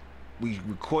we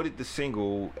recorded the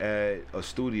single at a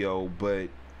studio, but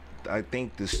I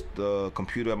think the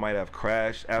computer might have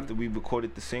crashed after we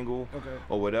recorded the single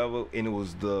or whatever, and it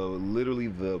was literally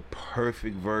the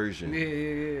perfect version.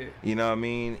 You know what I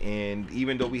mean? And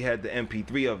even though we had the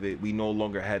MP3 of it, we no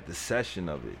longer had the session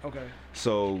of it.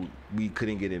 So we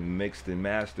couldn't get it mixed and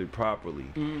mastered properly.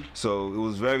 So it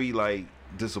was very like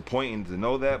disappointing to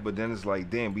know that, but then it's like,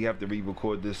 damn, we have to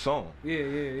re-record this song.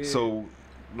 So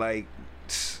like,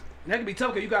 that can be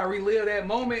tough, because you gotta relive that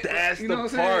moment. That's the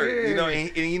part. You know,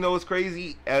 and you know what's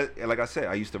crazy? Like I said,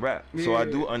 I used to rap, so I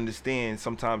do understand.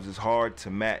 Sometimes it's hard to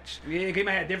match. Because you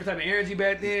might have different type of energy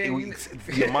back then.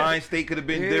 Your mind state could have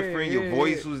been different. Your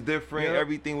voice was different.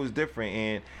 Everything was different,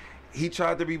 and he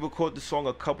tried to re-record the song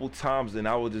a couple times, and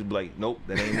I was just like, nope,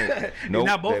 that ain't it. Nope,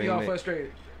 now both of y'all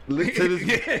frustrated. Look to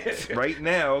this right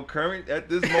now, current at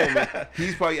this moment,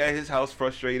 he's probably at his house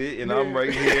frustrated, and I'm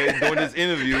right here doing this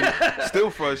interview, still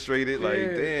frustrated. Like,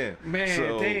 damn,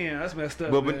 man, damn, that's messed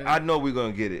up. But I know we're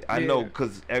gonna get it. I know,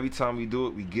 because every time we do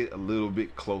it, we get a little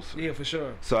bit closer. Yeah, for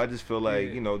sure. So I just feel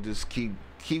like, you know, just keep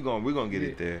going. We're gonna get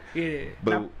it there.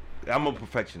 But I'm a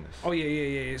perfectionist. Oh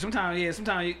yeah.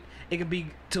 Sometimes it could be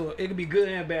good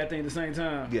and bad thing at the same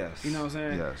time. Yes. You know what I'm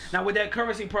saying? Yes. Now with that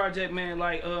Currency project, man,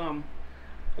 like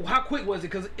how quick was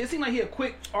it? Because it seemed like he a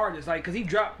quick artist, like, because he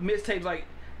dropped mixtapes like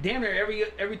damn near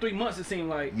every 3 months, it seemed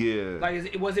like.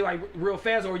 Like, was it like real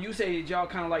fast, or you say y'all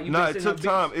kind of like? No, it took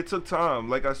time. It took time.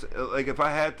 Like I said, like if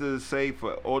I had to say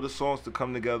for all the songs to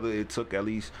come together, it took at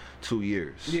least 2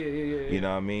 years. You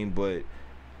know what I mean? But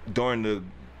during the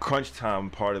crunch time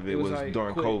part of it was like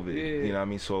during COVID. You know what I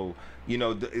mean? So, you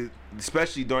know,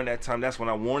 especially during that time, that's when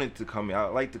I wanted to come in. I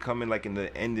like to come in like in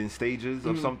the ending stages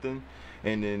of something.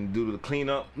 and then do the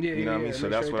cleanup. Yeah, you know what I mean? So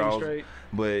that's what I was. Straight.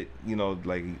 But you know,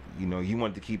 like he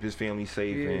wanted to keep his family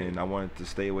safe, and I wanted to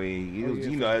stay away. It was,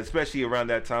 you know, especially around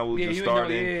that time we were just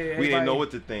starting. We didn't know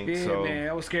what to think. Yeah, so man,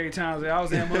 that was scary times. I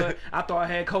was in mud. I thought I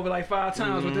had COVID like 5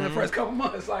 times within the first couple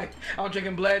months. Like I was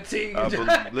drinking black tea.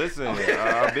 Listen,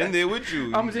 I've been there with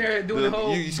you. I'm there doing the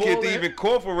whole. You scared to even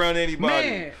cough around anybody.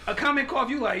 Man, a common cough,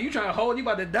 you trying to hold, you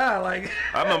about to die. Like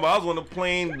I remember I was on the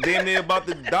plane, damn near about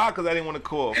to die because I didn't want to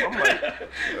cough. I'm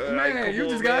like, man, you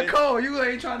just got cold. You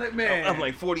ain't trying to, man. I'm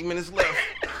like 40 minutes left.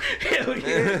 Hell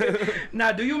yeah.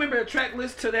 Now, do you remember the track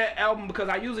list to that album? Because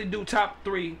I usually do top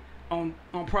 3 on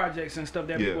projects and stuff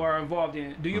that people are involved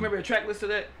in. Do you remember the track list to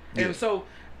that? Yeah. And so,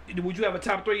 would you have a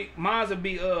top 3? Mine would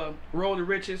be Roll the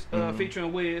Riches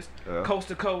featuring Wiz, Coast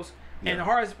to Coast. And the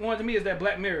hardest one to me is that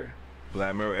Black Mirror.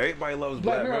 Black Mirror. Everybody loves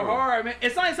Black Mirror. Hard, man.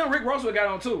 It's like something Rick Ross would got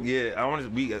on too. Yeah, I want to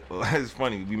be. It's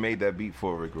funny. We made that beat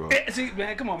for Rick Ross. See,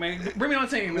 man, come on, man. Bring me on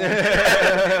the team,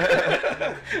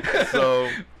 man. So,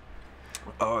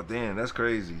 oh damn, that's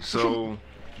crazy. So,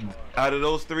 out of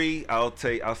those 3, I'll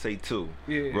say 2.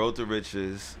 Yeah. Road to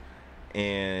Riches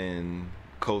and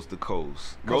Coast to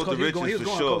Coast. Road to Riches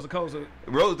for sure. Coast to Coast.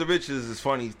 Road to Riches is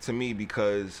funny to me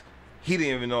because he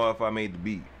didn't even know if I made the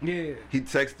beat. Yeah. He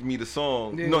texted me the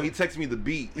song. Yeah. No, he texted me the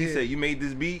beat. He said, "You made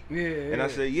this beat?" Yeah. And I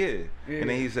said, "Yeah." And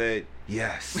then he said,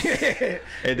 "Yes."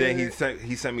 And then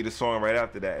he sent me the song right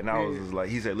after that, and I was just like,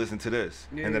 he said, "Listen to this."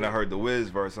 And then I heard the Wiz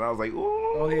verse, and I was like, "Ooh."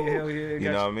 Oh yeah, hell yeah.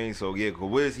 You know what I mean? So yeah, 'cause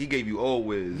Wiz, he gave you old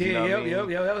Wiz. Yeah, you know what I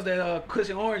mean? That was that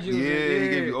cushion orange juice. Yeah, he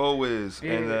gave you old Wiz.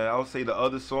 Yeah. And I would say the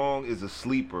other song is a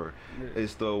sleeper. Yeah.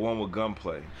 It's the one with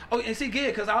Gunplay. Oh, and see, yeah,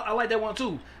 because I like that one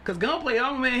too. Because Gunplay,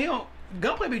 man,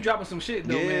 Gunplay be dropping some shit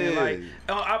though, man. Like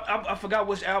I forgot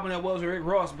which album that was with Rick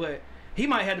Ross, but he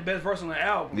might have the best verse on the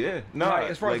album. Yeah,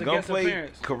 as far as the guest Gunplay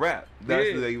appearance. could rap. That's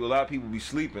a lot of people be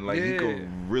sleeping. Like he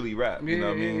could really rap. You know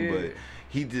what I mean? But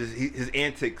his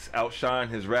antics outshine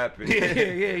his rapping.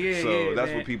 Yeah. So that's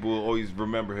man. what people always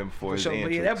remember him for. His antics.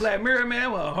 But yeah, that Black Mirror,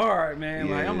 man, was hard, man.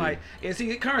 Yeah. Like I'm like,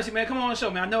 see, Currency, man, come on the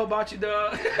show, man. I know about you,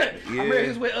 dog. I remember he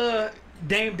was with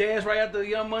Dame Dash right after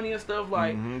Young Money and stuff.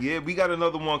 Like, yeah, we got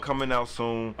another one coming out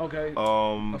soon. Okay.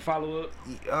 A follow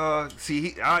up.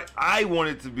 See, I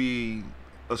wanted to be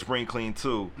a Spring Clean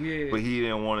too, but he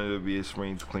didn't want it to be a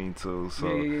Spring Clean too.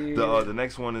 So the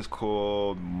next one is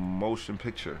called Motion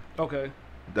Picture. Okay.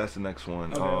 That's the next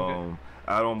one. Okay.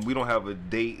 We don't have a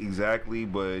date exactly,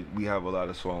 but we have a lot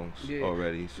of songs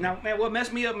already. So. Now, man, what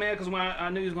messed me up, man, because when I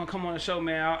knew he was gonna come on the show,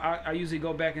 man, I usually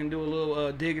go back and do a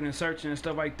little digging and searching and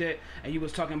stuff like that. And you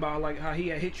was talking about like how he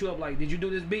had hit you up, like, did you do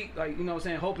this beat? Like, you know what I'm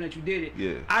saying, hoping that you did it.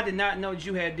 Yeah. I did not know that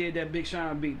you had did that Big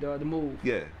Sean beat, the move.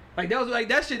 Yeah. Like that was like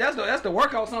that shit. That's the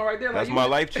workout song right there. That's like, my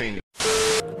life changer.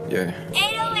 Yeah.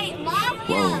 808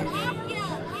 Mafia.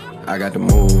 Whoa. I got the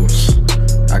moves.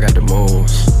 I got the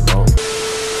moves. Whoa.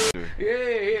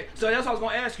 Yeah. So that's what I was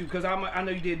gonna ask you, because I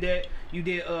know you did that. You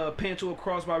did Pen to a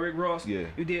Cross by Rick Ross. Yeah.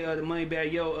 You did the Money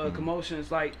Bag Yo Commotions.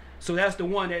 Like, so that's the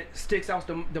one that sticks out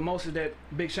the most, is that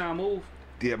Big Sean move.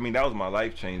 Yeah, I mean that was my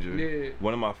life changer. Yeah.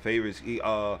 One of my favorites.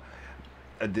 I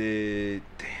did.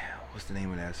 Damn, what's the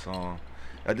name of that song?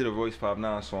 I did a Royce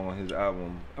 5'9" song on his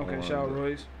album. Okay, shout out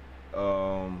Royce.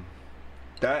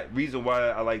 That reason why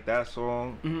I like that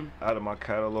song out of my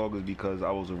catalog is because I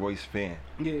was a Royce fan.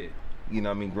 Yeah. You know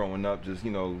what I mean? Growing up, just,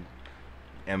 you know,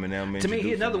 Eminem. To me,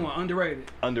 he another one, underrated.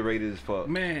 Underrated as fuck.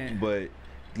 Man. But,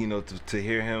 you know, to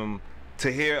hear him,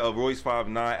 to hear a Royce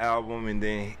 5'9" album and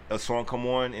then a song come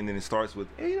on and then it starts with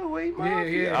 808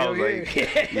 Mafia. Yeah, I was like,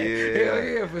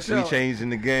 yeah, for sure. We changing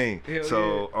the game. Hell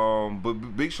so, but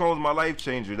Big Sean was my life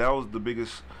changer. That was the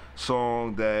biggest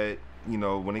song that, you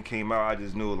know, when it came out, I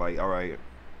just knew, like, all right,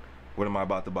 what am I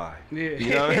about to buy? Yeah, you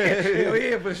know? Hell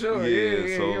yeah, for sure.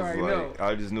 Yeah, so you already like, know.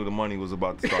 I just knew the money was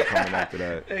about to start coming after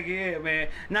that. Heck yeah, man.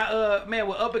 Now, man,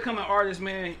 with up and coming artists,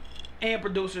 man, and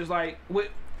producers, like, with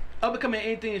up and coming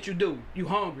anything that you do, you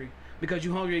hungry. Because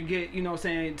you hungry to get, you know what I'm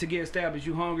saying, to get established.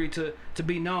 You hungry to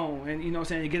be known and, you know what I'm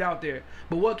saying, to get out there.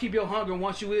 But what keep your hunger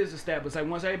once you is established? Like,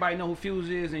 once everybody know who Fuse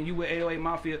is and you with 808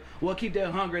 Mafia, what keep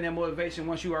that hunger and that motivation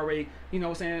once you already, you know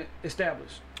what I'm saying,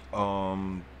 established?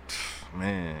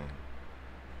 Man.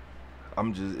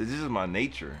 It's just my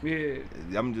nature. Yeah.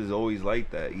 I'm just always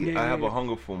like that. Yeah, I have a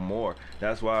hunger for more.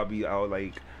 That's why I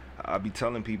be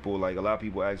telling people, like, a lot of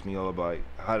people ask me all about, like,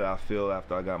 how did I feel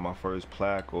after I got my first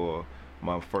plaque or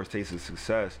my first taste of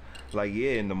success. Like,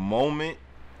 yeah, in the moment,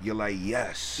 you're like,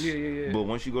 yes. Yeah. But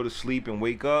once you go to sleep and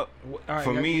wake up, right,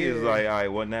 for me, it's like, all right,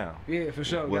 what now? Yeah, for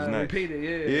sure. What's next? Repeat it,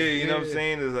 Yeah, you know what I'm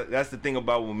saying? That's the thing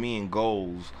about with me and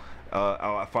goals.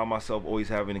 I find myself always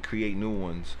having to create new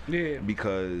ones. Yeah.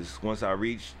 Because once I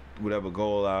reach whatever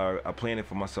goal I planted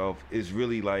for myself is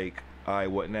really like, all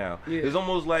right, what now? Yeah. It's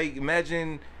almost like,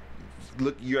 imagine,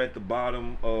 look, you're at the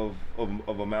bottom of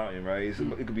a mountain, right? It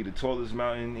could be the tallest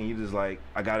mountain, and you're just like,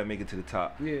 I gotta make it to the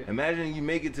top. Yeah. Imagine you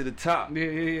make it to the top. Yeah.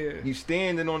 You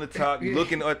standing on the top, you're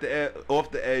looking at off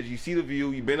the edge, you see the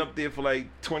view, you've been up there for like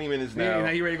 20 minutes now. Yeah, now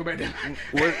you ready to go back down.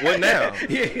 What now?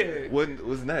 Yeah.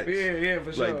 What's next? Yeah,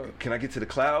 for sure. Like, can I get to the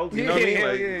clouds? You know what I mean?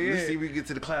 Like, yeah. let's see if we can get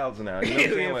to the clouds now. You know what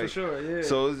I'm saying? Yeah, Like, for sure, yeah.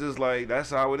 So it's just like,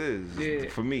 that's how it is. Yeah.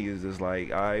 For me, it's just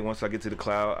like, all right, once I get to the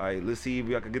cloud, all right, let's see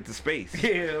if I can get to space.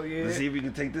 Yeah. Let's see if we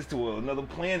can take this to another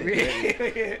planet.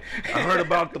 Yeah. I heard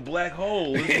about the black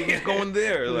hole. Let's see what's going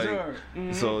there. For Like, sure.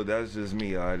 Mhm. So that's just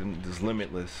me. I'm just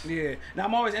limitless. Yeah. Now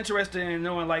I'm always interested in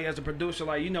knowing, like, as a producer,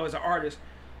 like, you know, as an artist,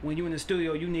 when you in the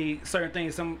studio, you need certain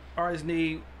things. Some artists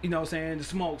need, you know what I'm saying, the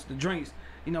smokes, the drinks,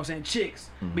 you know what I'm saying, chicks,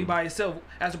 be by yourself.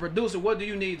 As a producer, what do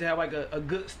you need to have like a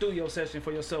good studio session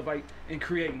for yourself, like in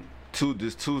creating?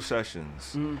 There's 2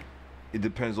 sessions. It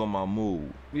depends on my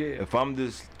mood. Yeah. If I'm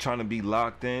just trying to be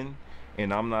locked in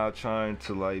and I'm not trying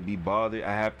to like be bothered,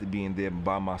 I have to be in there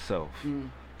by myself.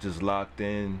 Just locked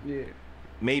in. Yeah.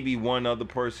 Maybe one other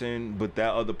person, but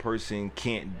that other person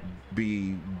can't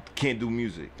do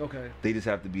music. Okay. They just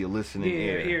have to be a listening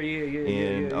ear.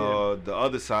 And the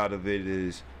other side of it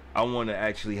is, I want to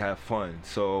actually have fun,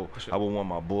 so sure. I would want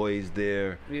my boys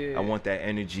there. Yeah. I want that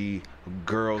energy.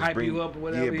 Girls Hype bring you up or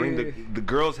whatever. Yeah, bring the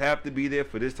girls have to be there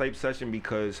for this type session,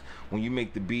 because when you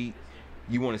make the beat,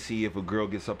 you want to see if a girl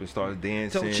gets up and starts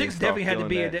dancing. So chicks start definitely had to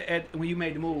be feeling at when you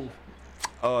made the move.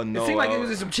 Oh no! It seemed like it was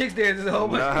just some chicks there. Just a whole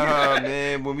bunch. Nah,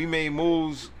 man. When we made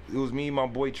moves, it was me and my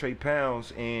boy Trey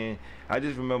Pounds, and I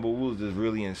just remember we was just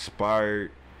really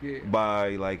inspired by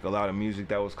like a lot of music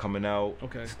that was coming out.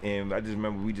 Okay. And I just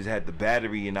remember we just had the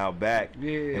battery in our back.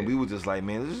 Yeah. And we was just like,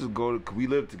 man, let's just go. We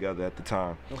lived together at the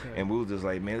time. Okay. And we was just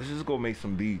like, man, let's just go make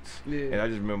some beats. Yeah. And I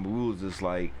just remember we was just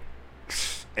like,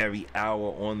 every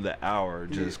hour on the hour,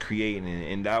 just creating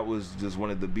it. And that was just one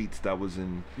of the beats that was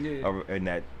in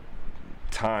that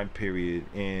time period,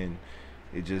 and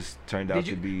it just turned out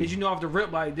to be. Did you know off the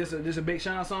rip like this a Big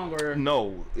Sean song or?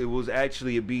 No, it was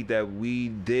actually a beat that we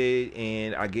did,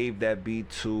 and I gave that beat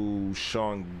to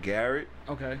Sean Garrett.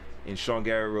 Okay. And Sean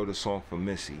Garrett wrote a song for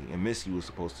Missy, and Missy was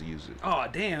supposed to use it. Oh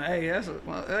damn! Hey, that's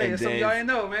And something y'all ain't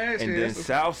know, man. And then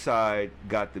Southside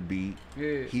got the beat.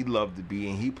 Yeah. He loved the beat,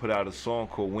 and he put out a song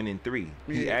called "Winning 3."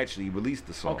 He actually released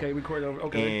the song. Okay, recorded over.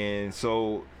 Okay. And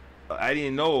so I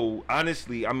didn't know,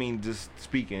 honestly, I mean, just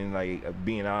speaking, like,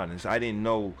 being honest, I didn't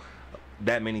know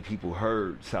that many people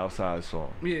heard Southside's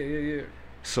song. Yeah.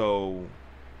 So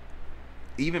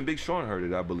even Big Sean heard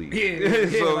it, I believe. Yeah.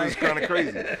 So it's kind of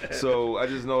crazy. So I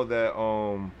just know that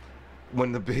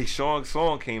when the Big Sean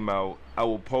song came out, I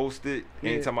would post it.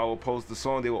 Anytime I would post the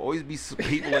song, there would always be some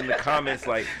people in the comments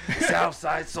like,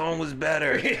 Southside song was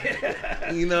better.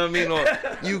 You know what I mean? Or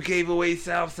you gave away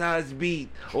Southside's beat.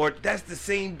 Or that's the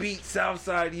same beat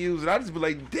Southside used. And I just be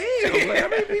like, damn, like, how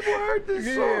many people heard this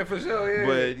song? Yeah, for sure, yeah.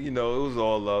 But, you know, it was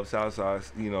all love. Southside,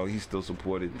 you know, he still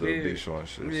supported the Big Sean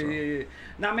shit. Yeah.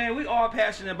 Now, man, we all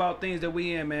passionate about things that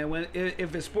we in, man.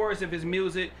 If it's sports, if it's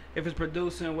music, if it's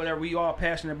producing, whatever, we all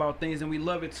passionate about things, and we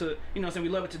love it to, you know what I'm saying, we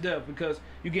love it to death, because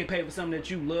you get paid for something that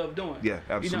you love doing. Yeah,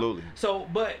 absolutely. You know? So,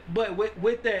 but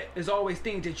with that, there's always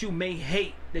things that you may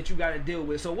hate that you got to deal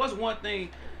with. So what's one thing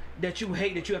that you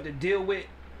hate that you have to deal with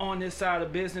on this side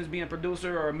of business, being a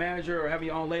producer or a manager or having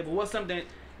your own label? What's something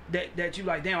that you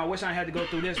like, damn, I wish I had to go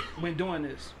through this when doing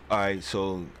this? All right,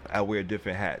 so I wear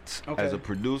different hats. Okay. As a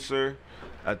producer,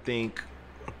 I think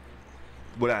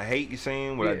what I hate, you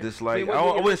saying, what I dislike. Yeah,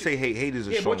 I wouldn't say hate. Hate is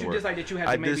a strong what you word. dislike that you have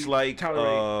to I maybe dislike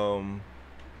tolerate.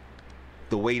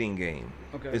 The waiting game.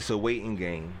 Okay. It's a waiting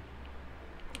game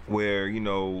where, you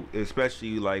know,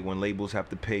 especially like when labels have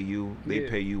to pay you, they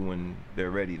pay you when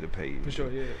they're ready to pay you. For sure,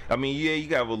 yeah. I mean, yeah, you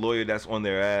got a lawyer that's on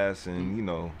their ass, and you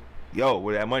know, yo,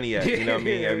 where that money at? You know what I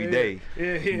mean? Every day.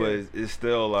 Yeah. But it's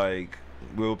still like,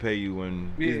 we'll pay you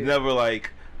when. It's never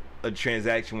like a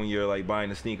transaction when you're like buying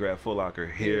a sneaker at Foot Locker.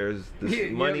 Here's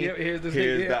the money. Here's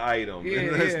the item.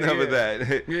 It's never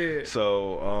that. Yeah.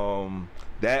 So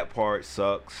that part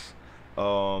sucks.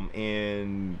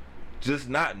 And just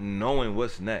not knowing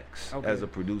what's next as a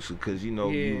producer, because you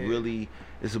know you really,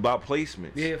 it's about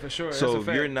placements. Yeah, for sure. So that's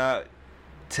if you're not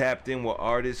tapped in with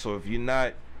artists, or if you're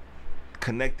not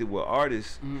connected with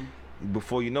artists,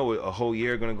 before you know it, a whole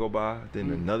year gonna go by, then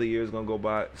another year is gonna go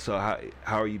by. So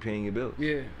how are you paying your bills?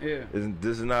 Yeah.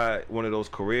 This is not one of those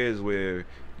careers where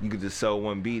you could just sell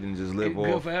one beat and just live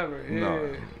Go off forever.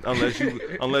 No,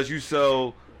 unless you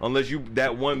sell unless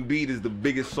that one beat is the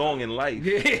biggest song in life.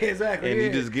 Yeah, exactly. And yeah.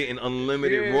 you just getting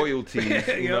unlimited royalties.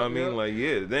 You know what I mean? Yep. Like,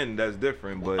 yeah, then that's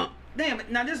different. But damn,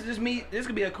 now this is just me. This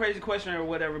could be a crazy question or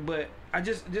whatever, but I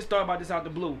just thought about this out the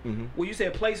blue. When you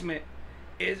said placement,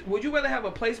 would you rather have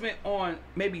a placement on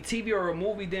maybe TV or a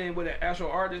movie than with an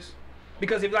actual artist?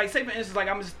 Because if, like, say for instance, like,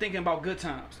 I'm just thinking about Good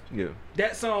Times. Yeah.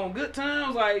 That song, Good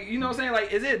Times, like, you know what I'm saying?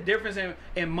 Like, is there a difference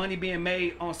in money being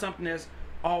made on something that's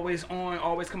always on,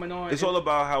 always coming on? It's all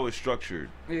about how it's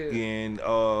structured. Yeah.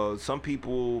 And some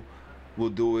people will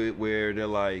do it where they're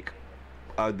like,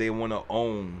 they want to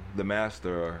own the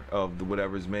master of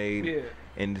whatever's made. Yeah.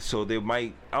 And so they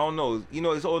might, I don't know,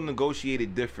 it's all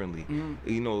negotiated differently.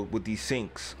 With these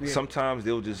syncs. Yeah. Sometimes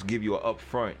they'll just give you an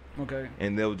upfront. Okay.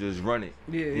 And they'll just run it.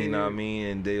 Yeah, you know what I mean?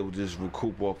 And they'll just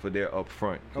recoup off of their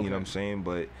upfront. Okay. You know what I'm saying?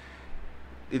 But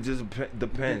it just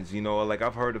depends. Like,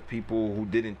 I've heard of people who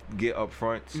didn't get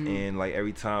upfronts, and like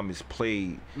every time it's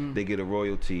played, they get a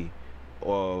royalty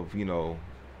of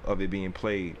it being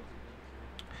played.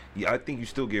 Yeah, I think you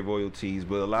still get royalties,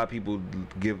 but a lot of people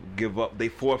give up. They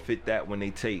forfeit that when they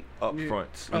take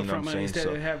upfronts. You know what I'm saying? Instead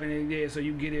of having it, so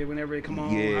you get it whenever it come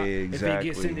on. Yeah, If exactly.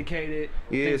 it gets syndicated.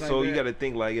 Yeah, so like you got to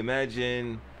think, like,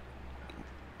 imagine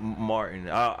Martin.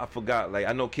 I forgot. Like,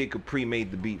 I know Kid Capri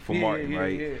made the beat for Martin,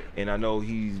 right? Yeah. And I know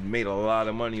he's made a lot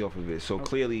of money off of it. So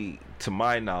clearly, to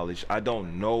my knowledge, I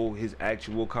don't know his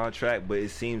actual contract, but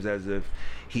it seems as if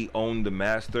he owned the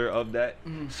master of that.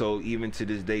 So even to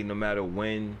this day, no matter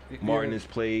when Martin is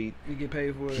played, you get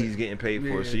paid for it. He's getting paid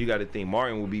for it. So you got to think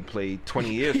Martin will be played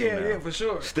 20 years from now. Yeah, for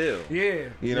sure. Still. Yeah.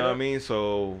 You know what I mean?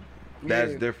 So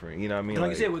that's different. You know what I mean?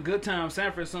 Like you said, with Good Times,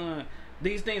 Sanford Son,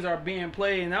 these things are being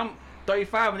played, and I'm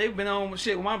 35 and they've been on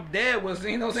shit when my dad was,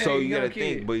 you know what I'm saying? So you gotta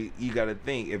think, but you gotta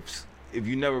think if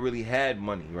you never really had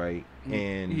money, right?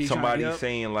 And somebody's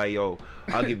saying like, yo,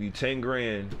 I'll give you 10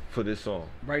 grand for this song.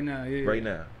 Right now, yeah. Right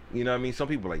now. You know what I mean? Some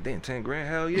people are like, damn, 10 grand,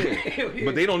 hell yeah. Yeah.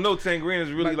 But they don't know 10 grand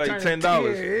is really like $10.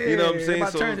 Yeah, you know what I'm saying?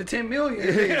 About to turn to 10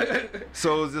 million.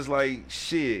 So it's just like,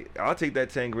 shit, I'll take that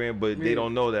 10 grand, but they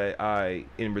don't know that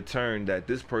in return, that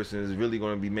this person is really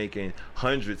going to be making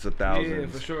hundreds of thousands. Yeah,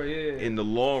 for sure, yeah. In the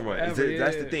long run. Forever,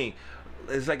 That's the thing.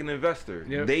 It's like an investor.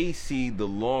 Yep. They see the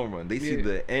long run. They see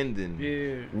the ending.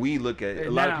 Yeah. We look at,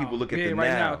 a lot of people look at the right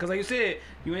now. Because like you said,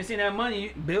 you ain't seen that money.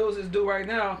 Bills is due right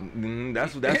now.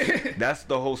 That's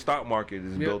the whole stock market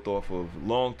is built off of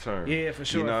long term. Yeah, for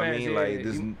sure. You know what I Fast, mean?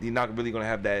 Like, you're not really going to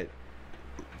have that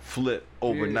flip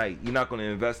overnight. You're not going to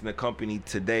invest in a company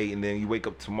today and then you wake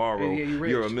up tomorrow,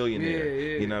 you're a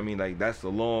millionaire. You know what I mean? Like, that's the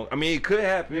long. I mean, it could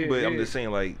happen, but I'm just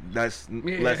saying, like, that's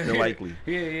less than likely.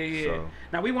 So.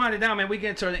 Now we wind it down, man. We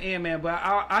get to the end, man. But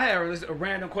I have a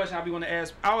random question I be want to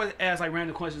ask. I always ask like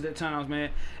random questions at times, man.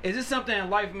 Is this something in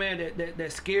life, man,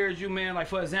 that scares you, man? Like,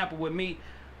 for example, with me,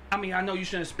 I mean, I know you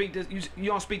shouldn't speak this. You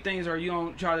don't speak things, or you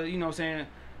don't try to, you know what I'm saying,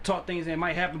 talk things that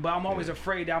might happen. But I'm always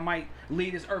afraid that I might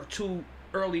leave this earth too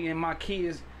early in my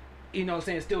kids, you know what I'm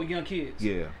saying, still young kids.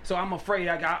 Yeah. So I'm afraid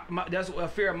that's a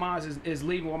fear of mine is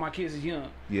leaving while my kids is young.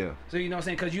 Yeah. So you know what I'm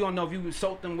saying, because you don't know if you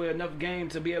soak them with enough game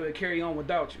to be able to carry on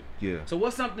without you. Yeah. So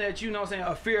what's something that you know what I'm saying,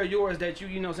 a fear of yours that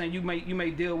you know what I'm saying, you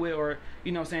may deal with, or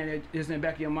you know what I'm saying, that is in the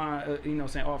back of your mind, you know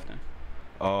what I'm saying,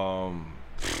 often?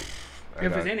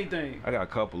 If it's anything. I got a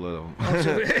couple of them.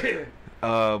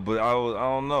 But I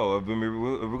don't know. If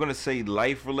we're gonna say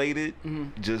life related,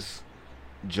 just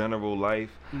general life,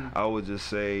 I would just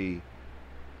say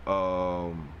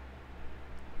I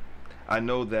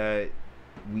know that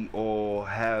we all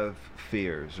have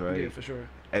fears, right? Yeah, for sure.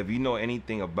 If you know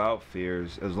anything about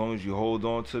fears, as long as you hold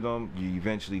on to them, you're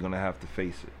eventually gonna have to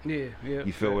face it. Yeah.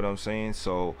 You feel what I'm saying?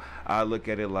 So I look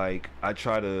at it like I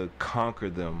try to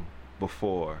conquer them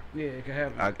before. Yeah, it could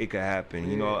happen. It could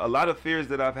happen. You know, a lot of fears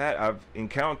that I've had, I've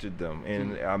encountered them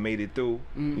and I made it through.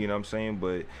 You know what I'm saying?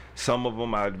 But some of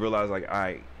them I realized like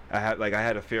I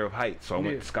had a fear of heights, so I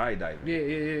went skydiving. Yeah.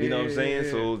 You know what I'm saying?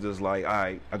 So it was just like,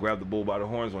 I grabbed the bull by the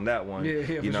horns on that one.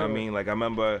 You know what I mean? Like, I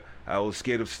remember I was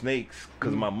scared of snakes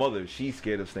because my mother, she's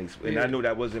scared of snakes, and I knew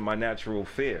that wasn't my natural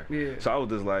fear. So I was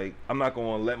just like, I'm not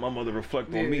gonna let my mother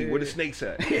reflect on me. Where the snakes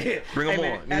at? Bring them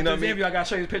on. You know what I mean? I gotta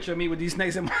show you a picture of me with these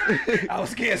snakes in my. I was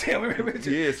scared as hell.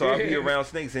 Yeah, so I'd be around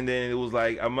snakes, and then it was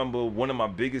like, I remember one of my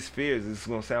biggest fears. This is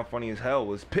gonna sound funny as hell.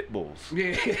 Was pit bulls.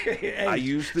 I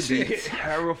used to be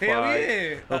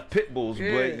terrified of pit bulls,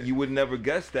 but you would never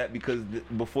guess that because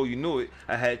before you knew it,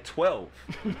 I had 12.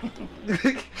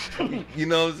 You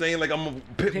know what I'm saying? Like, I'm a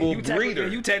pit bull breeder.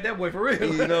 You take that boy for real.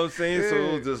 You know what I'm saying? So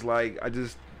it was just like, I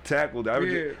just tackled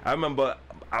it. I remember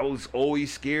I was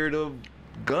always scared of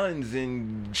guns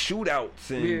and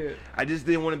shootouts, and I just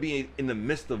didn't want to be in the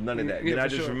midst of none of that. And I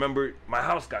just remembered my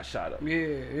house got shot up.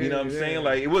 You know what I'm saying?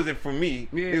 Like, it wasn't for me.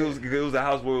 It was a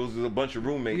house where it was a bunch of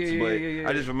roommates.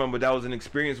 I just remember that was an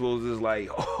experience where it was just like,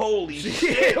 holy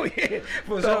shit,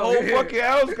 the whole fucking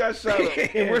house got shot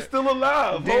up, and we're still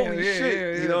alive. Holy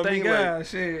shit, you know what I mean? God,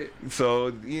 shit. So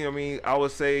you know what I mean? I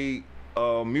would say,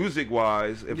 music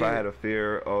wise, if I had a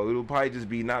fear, it would probably just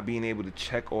be not being able to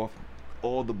check off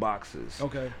all the boxes.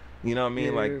 Okay. You know what I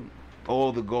mean? Like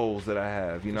all the goals that I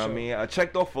have. You know what I mean? I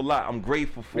checked off a lot. I'm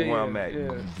grateful for where I'm at.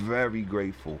 Very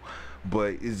grateful.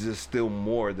 But it's just still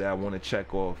more that I want to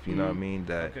check off. You know what I mean?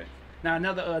 That. Okay. Now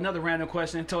another random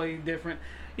question, totally different.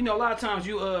 You know, a lot of times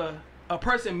a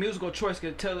person's musical choice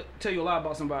could tell you a lot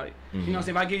about somebody. You know what I'm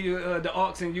saying? If I give you the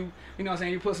aux and you know what I'm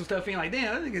saying, you put some stuff in, like,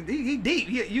 damn, that nigga, he deep.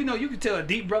 You know, you can tell a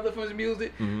deep brother from his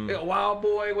music, a wild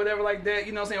boy, whatever like that.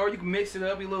 You know what I'm saying? Or you can mix it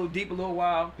up, be a little deep, a little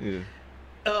wild.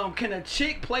 Can a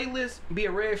chick playlist be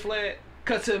a red flag?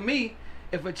 Because to me,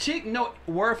 if a chick know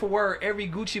word for word every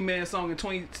Gucci Mane song in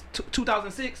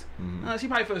 2006, she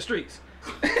probably for the streets.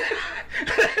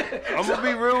 I'm gonna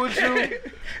be real with you.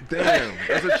 Damn,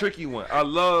 that's a tricky one. I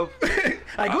love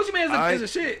like Gucci Mane is a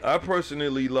shit. I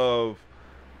personally love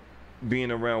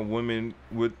being around women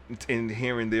and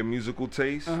hearing their musical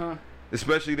taste.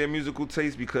 Especially their musical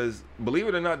taste, because believe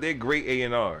it or not, they're great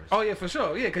A&Rs. Oh yeah, for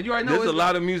sure. Yeah, because you already know there's a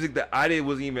lot of music that I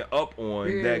wasn't even up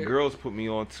on that girls put me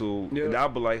on to, and I'll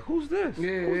be like, who's this? Who's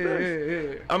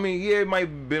this? I mean, it might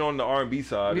have been on the R&B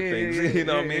side of things, you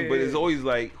know what I mean? But it's always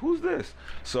like, who's this?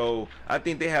 So I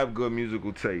think they have good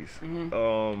musical taste.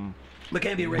 But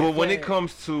can't be a red But flag. when it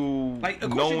comes to like,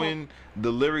 knowing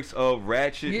the lyrics of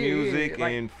ratchet music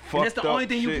like, and fucked and that's the only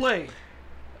thing shit, you play.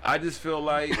 I just feel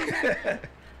like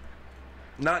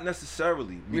not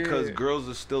necessarily, because girls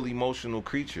are still emotional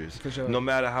creatures. For sure. No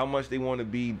matter how much they want to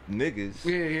be niggas,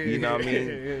 you know what I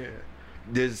mean?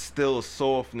 There's still a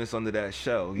softness under that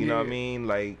shell, you know what I mean?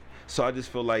 Like, so I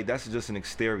just feel like that's just an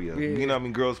exterior. You know what I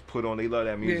mean? Girls put on, they love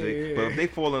that music. But if they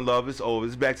fall in love, it's over.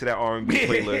 It's back to that R&B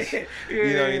playlist.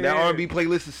 You know what I mean? That R&B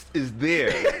playlist is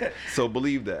there. So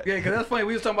believe that. Yeah, because that's funny.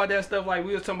 We was talking about that stuff. Like,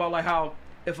 we was talking about, like, how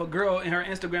if a girl in her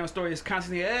Instagram story is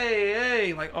constantly,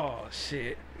 hey, like, oh,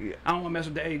 shit. I don't want to mess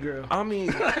with the A girl. I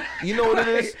mean, you know what it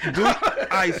is?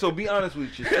 Alright, so be honest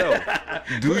with yourself.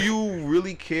 Do you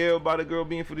really care about a girl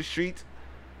being for the streets?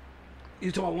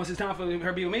 You talking about once it's time for her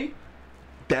to be with me?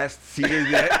 That's you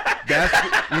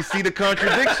see the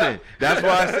contradiction. That's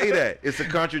why I say that. It's a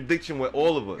contradiction with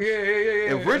all of us.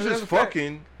 If we're just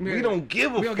fucking, we don't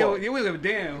give a fuck. We don't give a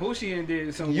damn who she in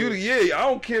did something. I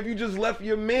don't care if you just left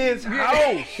your man's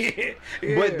house.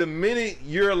 But the minute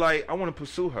you're like, I want to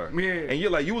pursue her, and you're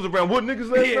like, you was around what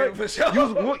niggas last night? For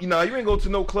sure. You ain't go to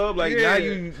no club. Like now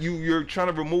you're trying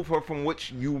to remove her from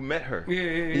which you met her.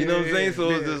 You know what I'm saying? So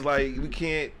it's just like we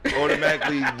can't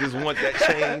automatically just want that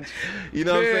change. You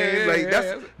know what I'm saying? Like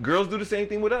that's girls do the same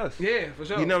thing with us. Yeah, for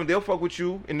sure. You know, they'll fuck with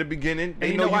you in the beginning.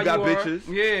 They you know know you got you bitches.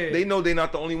 Yeah. They know they're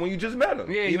not the only one. You just met them.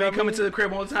 Yeah, you ain't coming to the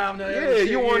crib all the time.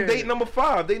 You on date number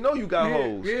 5. They know you got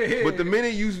hoes. But the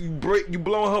minute you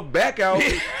blowing her back out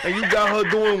and you got her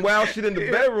doing wild shit in the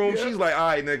bedroom, she's like, all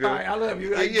right, nigga. All right, I love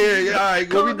you. Like, all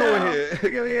right, what we doing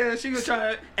here? Yeah, she was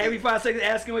trying every 5 seconds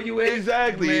asking where you at.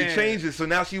 Exactly. It changes. So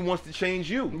now she wants to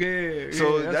change you.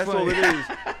 So that's all it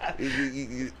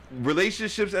is.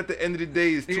 Relationships at the end of the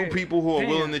day is two people who are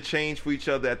willing to change for each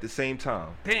other at the same time.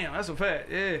 Damn, that's a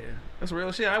fact. Yeah, that's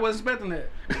real shit. I wasn't expecting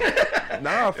that.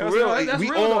 Nah, for that's real. That's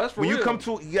real. That's for when real. you come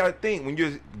to, you gotta think, when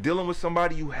you're dealing with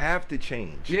somebody, you have to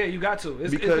change. Yeah, you got to.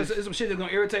 It's some shit that's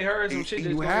gonna irritate her. Some shit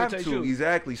that's gonna irritate you.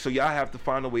 Exactly. So y'all have to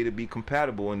find a way to be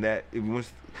compatible, and that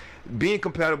being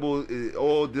compatible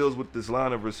all deals with this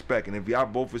line of respect. And if y'all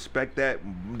both respect that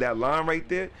line right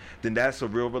there, then that's a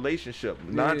real relationship.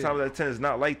 9 times out of 10 is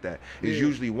not like that. It's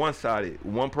usually one-sided.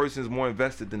 One person is more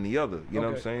invested than the other. You know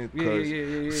what I'm saying?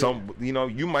 Because some, you know,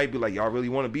 you might be like, y'all really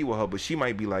want to be with her, but she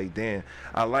might be like, damn,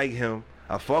 I like him.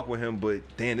 I fuck with him, but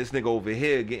damn, this nigga over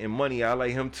here getting money, I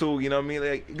like him too. You know what I mean?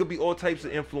 Like, it could be all types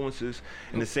of influences,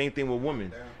 and the same thing with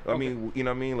women. I mean, you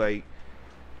know what I mean? Like,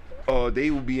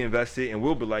 they will be invested, and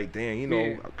we'll be like, damn, you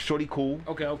know, shorty cool.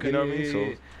 Okay. You know what I mean? So,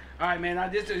 all right, man.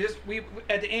 We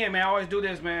at the end, man. I always do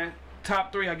this, man.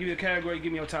 Top 3. I'll give you a category.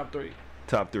 Give me your top 3.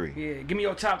 Top 3. Yeah. Give me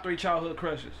your top 3 childhood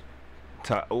crushes.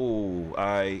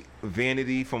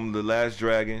 Vanity from The Last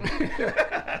Dragon.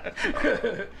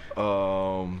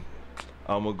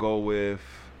 I'm gonna go with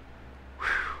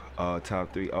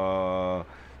top 3.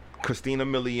 Christina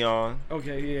Milian.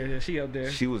 Okay, yeah, she up there.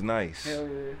 She was nice. Hell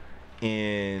yeah.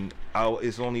 And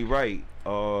it's only right.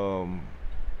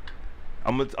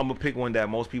 I'm gonna pick one that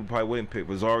most people probably wouldn't pick.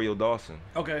 Rosario Dawson.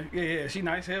 Okay, yeah, she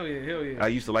nice. Hell yeah. I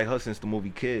used to like her since the movie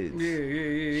Kids.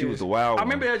 Yeah. She was the wild I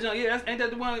remember one. that junk. Yeah, ain't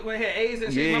that the one when he had AIDS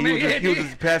and shit? Yeah, My man, he was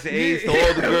just passing AIDS to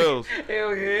all the girls.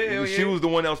 Hell yeah. She was the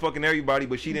one that was fucking everybody,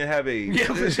 but she didn't have AIDS. Yeah,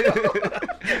 for sure.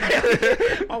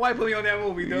 My wife put me on that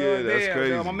movie, dog. Yeah, that's Damn,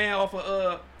 crazy. dog. My man off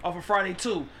of Friday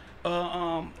 2.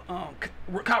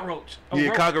 Cockroach.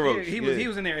 Yeah, Cockroach. Yeah, he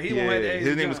was in there. He Yeah, won't have the AIDS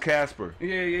his name junk. was Casper.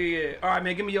 Yeah. All right,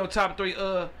 man. Give me your top 3.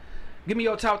 Give me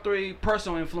your top 3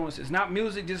 personal influences. Not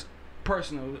music, just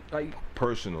personal. Like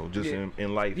Personal, just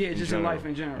in life. Yeah, just in life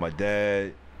in general. My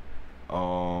dad,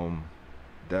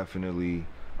 definitely,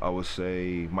 I would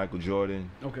say Michael Jordan.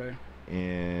 Okay.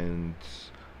 And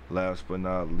last but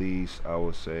not least, I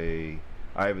would say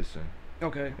Iverson.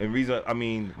 Okay. And reason, I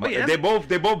mean, Oh, yeah, they're both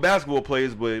basketball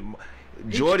players, but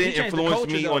Jordan he changed the influenced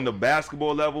culture, me though. on the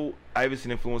basketball level.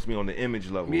 Iverson influenced me on the image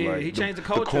level. Yeah, like he changed the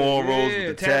culture. The cornrows, Yeah,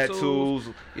 the tattoos.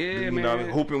 Yeah, you man. know, what I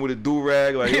mean, hooping with a do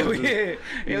rag. Like, it was just-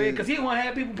 yeah, because he want to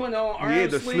have people putting on arm yeah,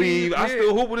 the sleeve. I Yeah.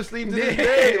 still hoop with a sleeve to this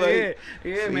day. Like,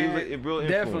 yeah, so man. he was a real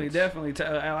influence. Definitely.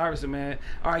 Al Iverson, man.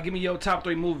 All right, give me your top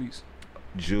 3 movies.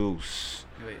 Juice.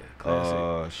 Yeah,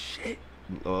 classic. Shit.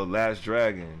 Last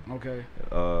Dragon. Okay.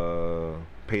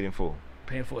 Paid in Full.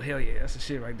 Painful. Hell yeah, that's the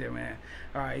shit right there, man.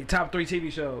 All right, top 3 TV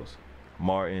shows.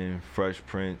 Martin, Fresh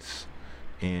Prince,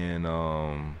 and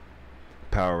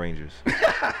Power Rangers. Hey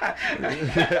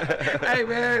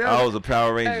man, I was a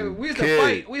Power Ranger. Hey, we used kid. to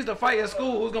fight. We used to fight at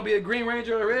school. Who's gonna be a Green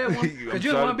Ranger or a red one? Because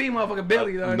you don't want to be motherfucking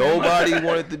Billy. Though, Nobody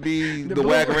wanted to be the blue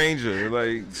Whack one. Ranger.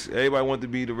 Like everybody wanted to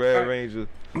be the Red Ranger.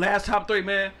 Last top 3,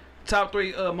 man. Top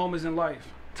 3 moments in life.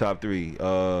 Top 3.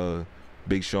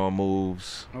 Big Sean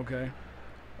moves. Okay.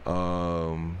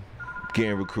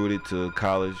 Getting recruited to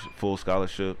college, full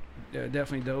scholarship. Yeah,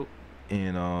 definitely dope.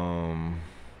 And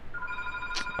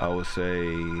I would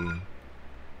say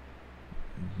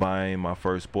buying my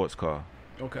first sports car.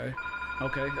 Okay,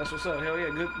 that's what's up. Hell yeah,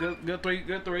 good three.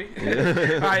 All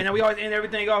right, now we always end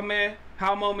everything off, man.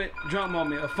 How moment, drunk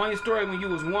moment. A funny story when you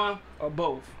was one or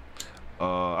both.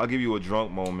 I'll give you a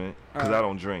drunk moment because Alright. I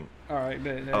don't drink. All right,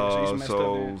 bet.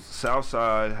 So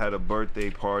Southside had a birthday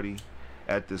party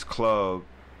at this club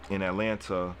in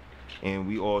Atlanta, and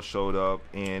we all showed up.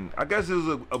 And I guess it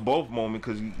was a both moment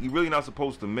because you're really not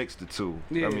supposed to mix the two.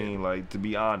 Yeah. I mean, like, to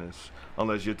be honest,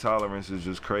 unless your tolerance is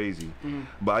just crazy.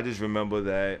 But I just remember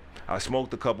that I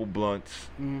smoked a couple blunts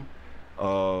during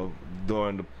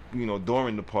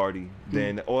the party.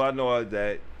 Then all I know is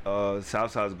that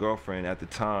Southside's girlfriend at the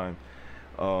time,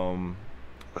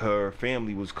 her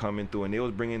family was coming through and they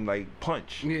was bringing like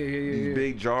punch. These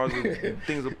big jars of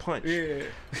things of punch. Yeah.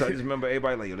 So I just remember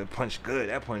everybody like, yo, that punch good.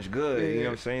 Yeah. You know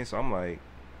what I'm saying? So I'm like,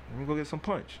 let me go get some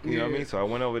punch. You know what I mean? So I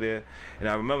went over there and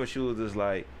I remember she was just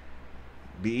like,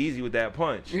 be easy with that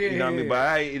punch. You know what I mean?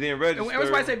 But it didn't register. And when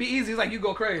somebody say be easy, it's like you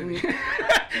go crazy.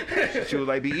 She was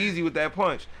like, be easy with that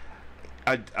punch.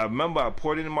 I remember I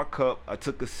poured it in my cup. I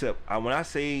took a sip. When I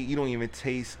say you don't even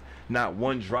taste not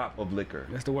one drop of liquor.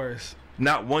 That's the worst.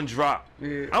 Not one drop.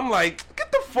 Yeah. I'm like,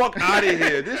 get the fuck out of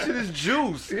here. This shit is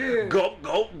juice. Yeah. Go.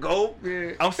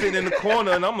 Yeah. I'm sitting in the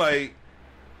corner and I'm like,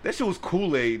 that shit was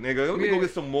Kool-Aid, nigga. Let me go Yeah.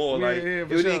 get some more. Yeah, Like, yeah,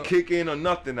 for it didn't sure. kick in or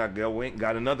nothing. I went and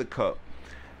got another cup.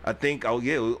 I think, all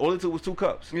it took was 2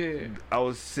 cups. Yeah. I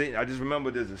was sitting, I just remember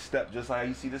there's a step, just like how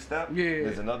you see the step. Yeah.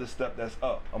 There's another step that's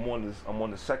up. I'm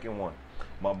on the second one.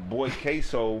 My boy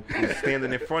Queso is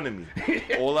standing in front of me.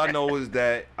 All I know is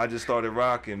that I just started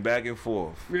rocking back and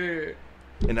forth. Yeah.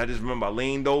 And I just remember I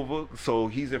leaned over, so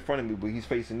he's in front of me, but he's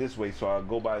facing this way, so I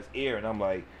go by his ear, and I'm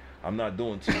like, I'm not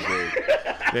doing too good.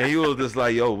 And he was just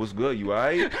like, yo, what's good, you all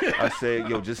right? I said,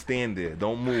 yo, just stand there,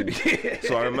 don't move.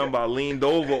 So I remember I leaned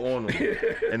over on him,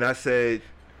 and I said,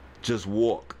 just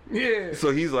walk. Yeah.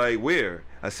 So he's like, where?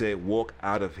 I said, walk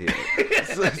out of here.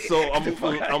 so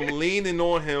I'm leaning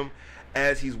on him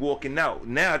as he's walking out.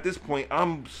 Now at this point,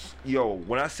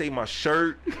 when I say my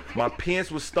shirt, my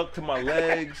pants was stuck to my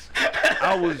legs.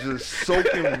 I was just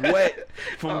soaking wet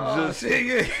from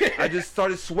I just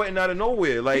started sweating out of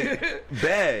nowhere, like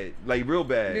bad, like real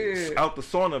bad, out the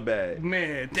sauna bad.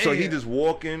 Man, damn. So he just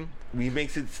walking. He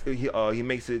makes it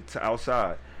to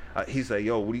outside. He's like,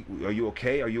 yo, are you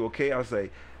okay? Are you okay? I was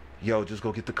like, yo, just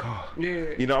go get the car. Yeah.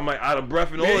 You know, I'm like out of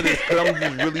breath and all of this because I'm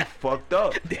just really fucked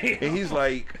up. Damn. And he's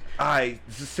like, all right,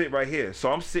 just sit right here.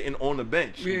 So I'm sitting on the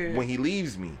bench when he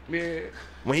leaves me. Yeah.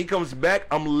 When he comes back,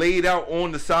 I'm laid out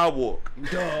on the sidewalk,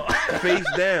 Dog. face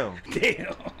down.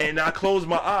 Damn. And I closed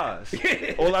my eyes.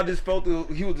 All I just felt,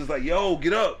 he was just like, yo,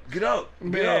 get up.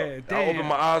 Man, I damn. opened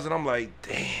my eyes and I'm like,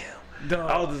 damn.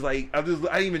 I was just like, I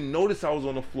didn't even notice I was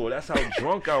on the floor. That's how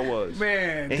drunk I was.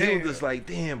 Man, and damn. he was just like,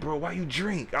 damn, bro, why you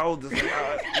drink? I was just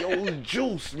like, yo, it was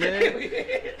juice, man.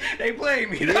 They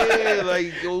played me. Yeah,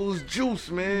 like, yo, it was juice,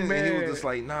 man. Man. And he was just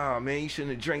like, nah, man, you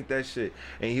shouldn't have drank that shit.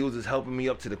 And he was just helping me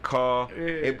up to the car.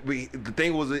 Yeah. The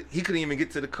thing was, he couldn't even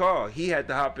get to the car. We had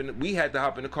to hop in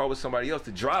the car with somebody else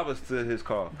to drive us to his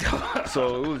car.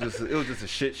 So it was just a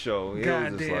shit show. It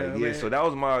God was just damn, like, man. so that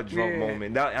was my drunk Yeah.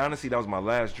 moment. Honestly, that was my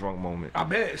last drunk moment. I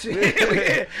bet.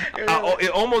 Shit. It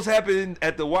almost happened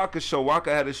at the Waka show.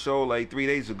 Waka had a show like 3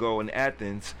 days ago in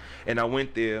Athens, and I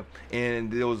went there,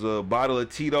 and there was a bottle of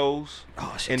Tito's,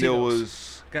 Oh, shit, and there Tito's.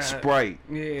 was God. Sprite.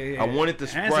 Yeah. I wanted the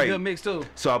That's a Sprite. good mix too.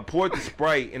 So I poured the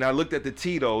Sprite, and I looked at the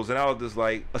Tito's, and I was just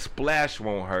like, a splash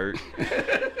won't hurt.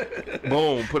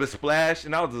 Boom, put a splash,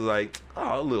 and I was just like,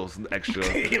 oh, a little extra.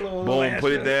 Little Boom,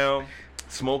 put it extra. down.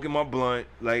 Smoking my blunt,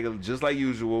 like just like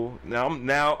usual.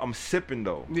 Now I'm sipping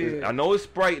though. Yeah. I know it's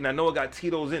Sprite and I know it got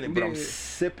Tito's in it, but I'm Yeah.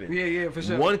 sipping. Yeah, for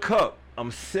sure. 1 cup, I'm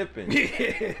sipping.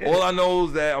 Yeah. All I know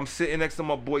is that I'm sitting next to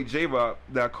my boy J-Rock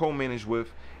that I co-managed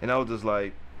with, and I was just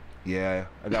like, yeah,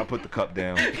 I gotta put the cup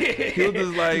down. He was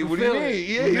just like, You what do you feel mean? it?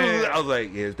 Yeah, Man. I was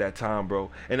like, yeah, it's that time, bro.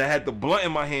 And I had the blunt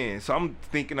in my hand, so I'm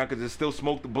thinking I could just still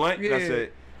smoke the blunt. And I Yeah.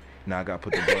 said, nah, I gotta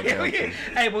put the blunt down too.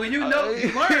 Hey, but when you know,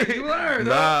 you learn.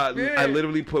 Nah, Yeah. I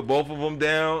literally put both of them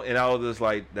down, and I was just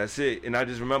like, that's it. And I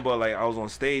just remember, like, I was on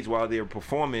stage while they were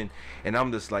performing, and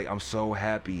I'm just like, I'm so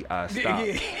happy I stopped.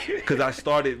 Because I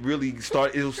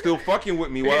it was still fucking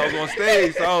with me while I was on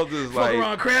stage, so I was just Fuck like,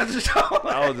 around crabs and stuff.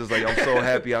 I was just like, I'm so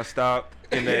happy I stopped.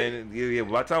 And then,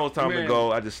 by the time it was time Man. to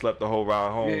go, I just slept the whole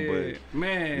ride home. Yeah,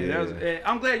 man, yeah.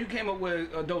 I'm glad you came up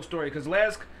with a dope story because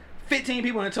last 15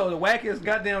 people have told the wackest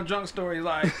goddamn drunk stories.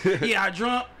 Like, yeah, I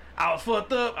drunk, I was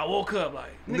fucked up, I woke up.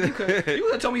 Like, nigga, you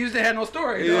could have told me you just had no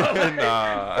story. Yeah, dog.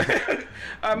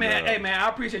 nah. Man, Nah. hey man, I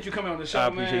appreciate you coming on the show. I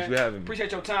appreciate man. you having me.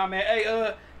 Appreciate your time, man.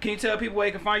 Hey, can you tell people where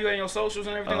you can find you and your socials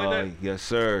and everything like that? Yes,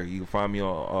 sir. You can find me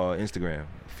on Instagram.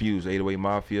 Fuse 808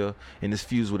 Mafia, and it's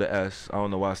Fuse with an S. I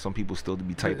don't know why some people still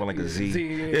be typing like a Z.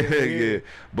 Yeah.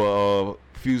 But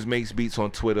Fuse makes beats on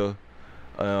Twitter,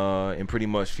 and pretty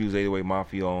much Fuse 808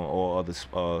 Mafia on all other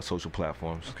social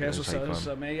platforms. Okay, that's what's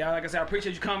up, man. Yeah, like I said, I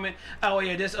appreciate you coming. Oh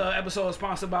yeah, this episode is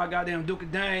sponsored by goddamn Duke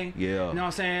and Dane. Yeah. You know what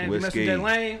I'm saying? If you mess Whiskey. with that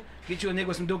lane, get you a nigga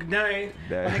with some Duke and Dane.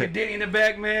 That- My nigga Diddy in the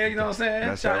back, man. You know what I'm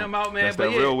saying? Shout him out, man. That's But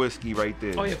that yeah. real whiskey right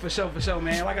there. Oh yeah, for sure,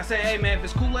 man. Like I said, hey man, if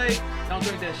it's Kool-Aid, don't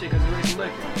drink that shit because it's really some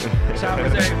liquor. Shout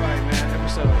out to everybody, man.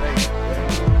 Episode, hey.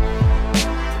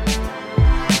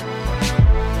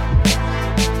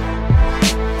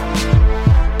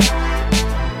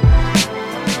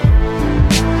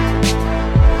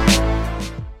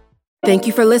 Thank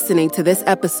you for listening to this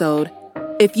episode.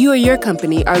 If you or your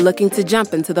company are looking to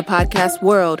jump into the podcast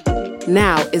world,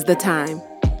 now is the time.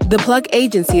 The Plug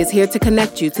Agency is here to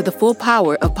connect you to the full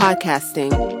power of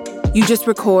podcasting. You just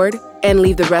record and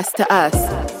leave the rest to us.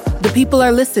 The people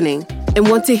are listening and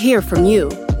want to hear from you.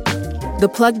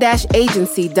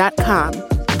 Theplug-agency.com.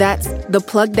 That's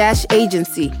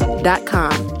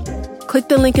theplug-agency.com. Click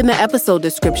the link in the episode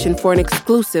description for an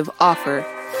exclusive offer.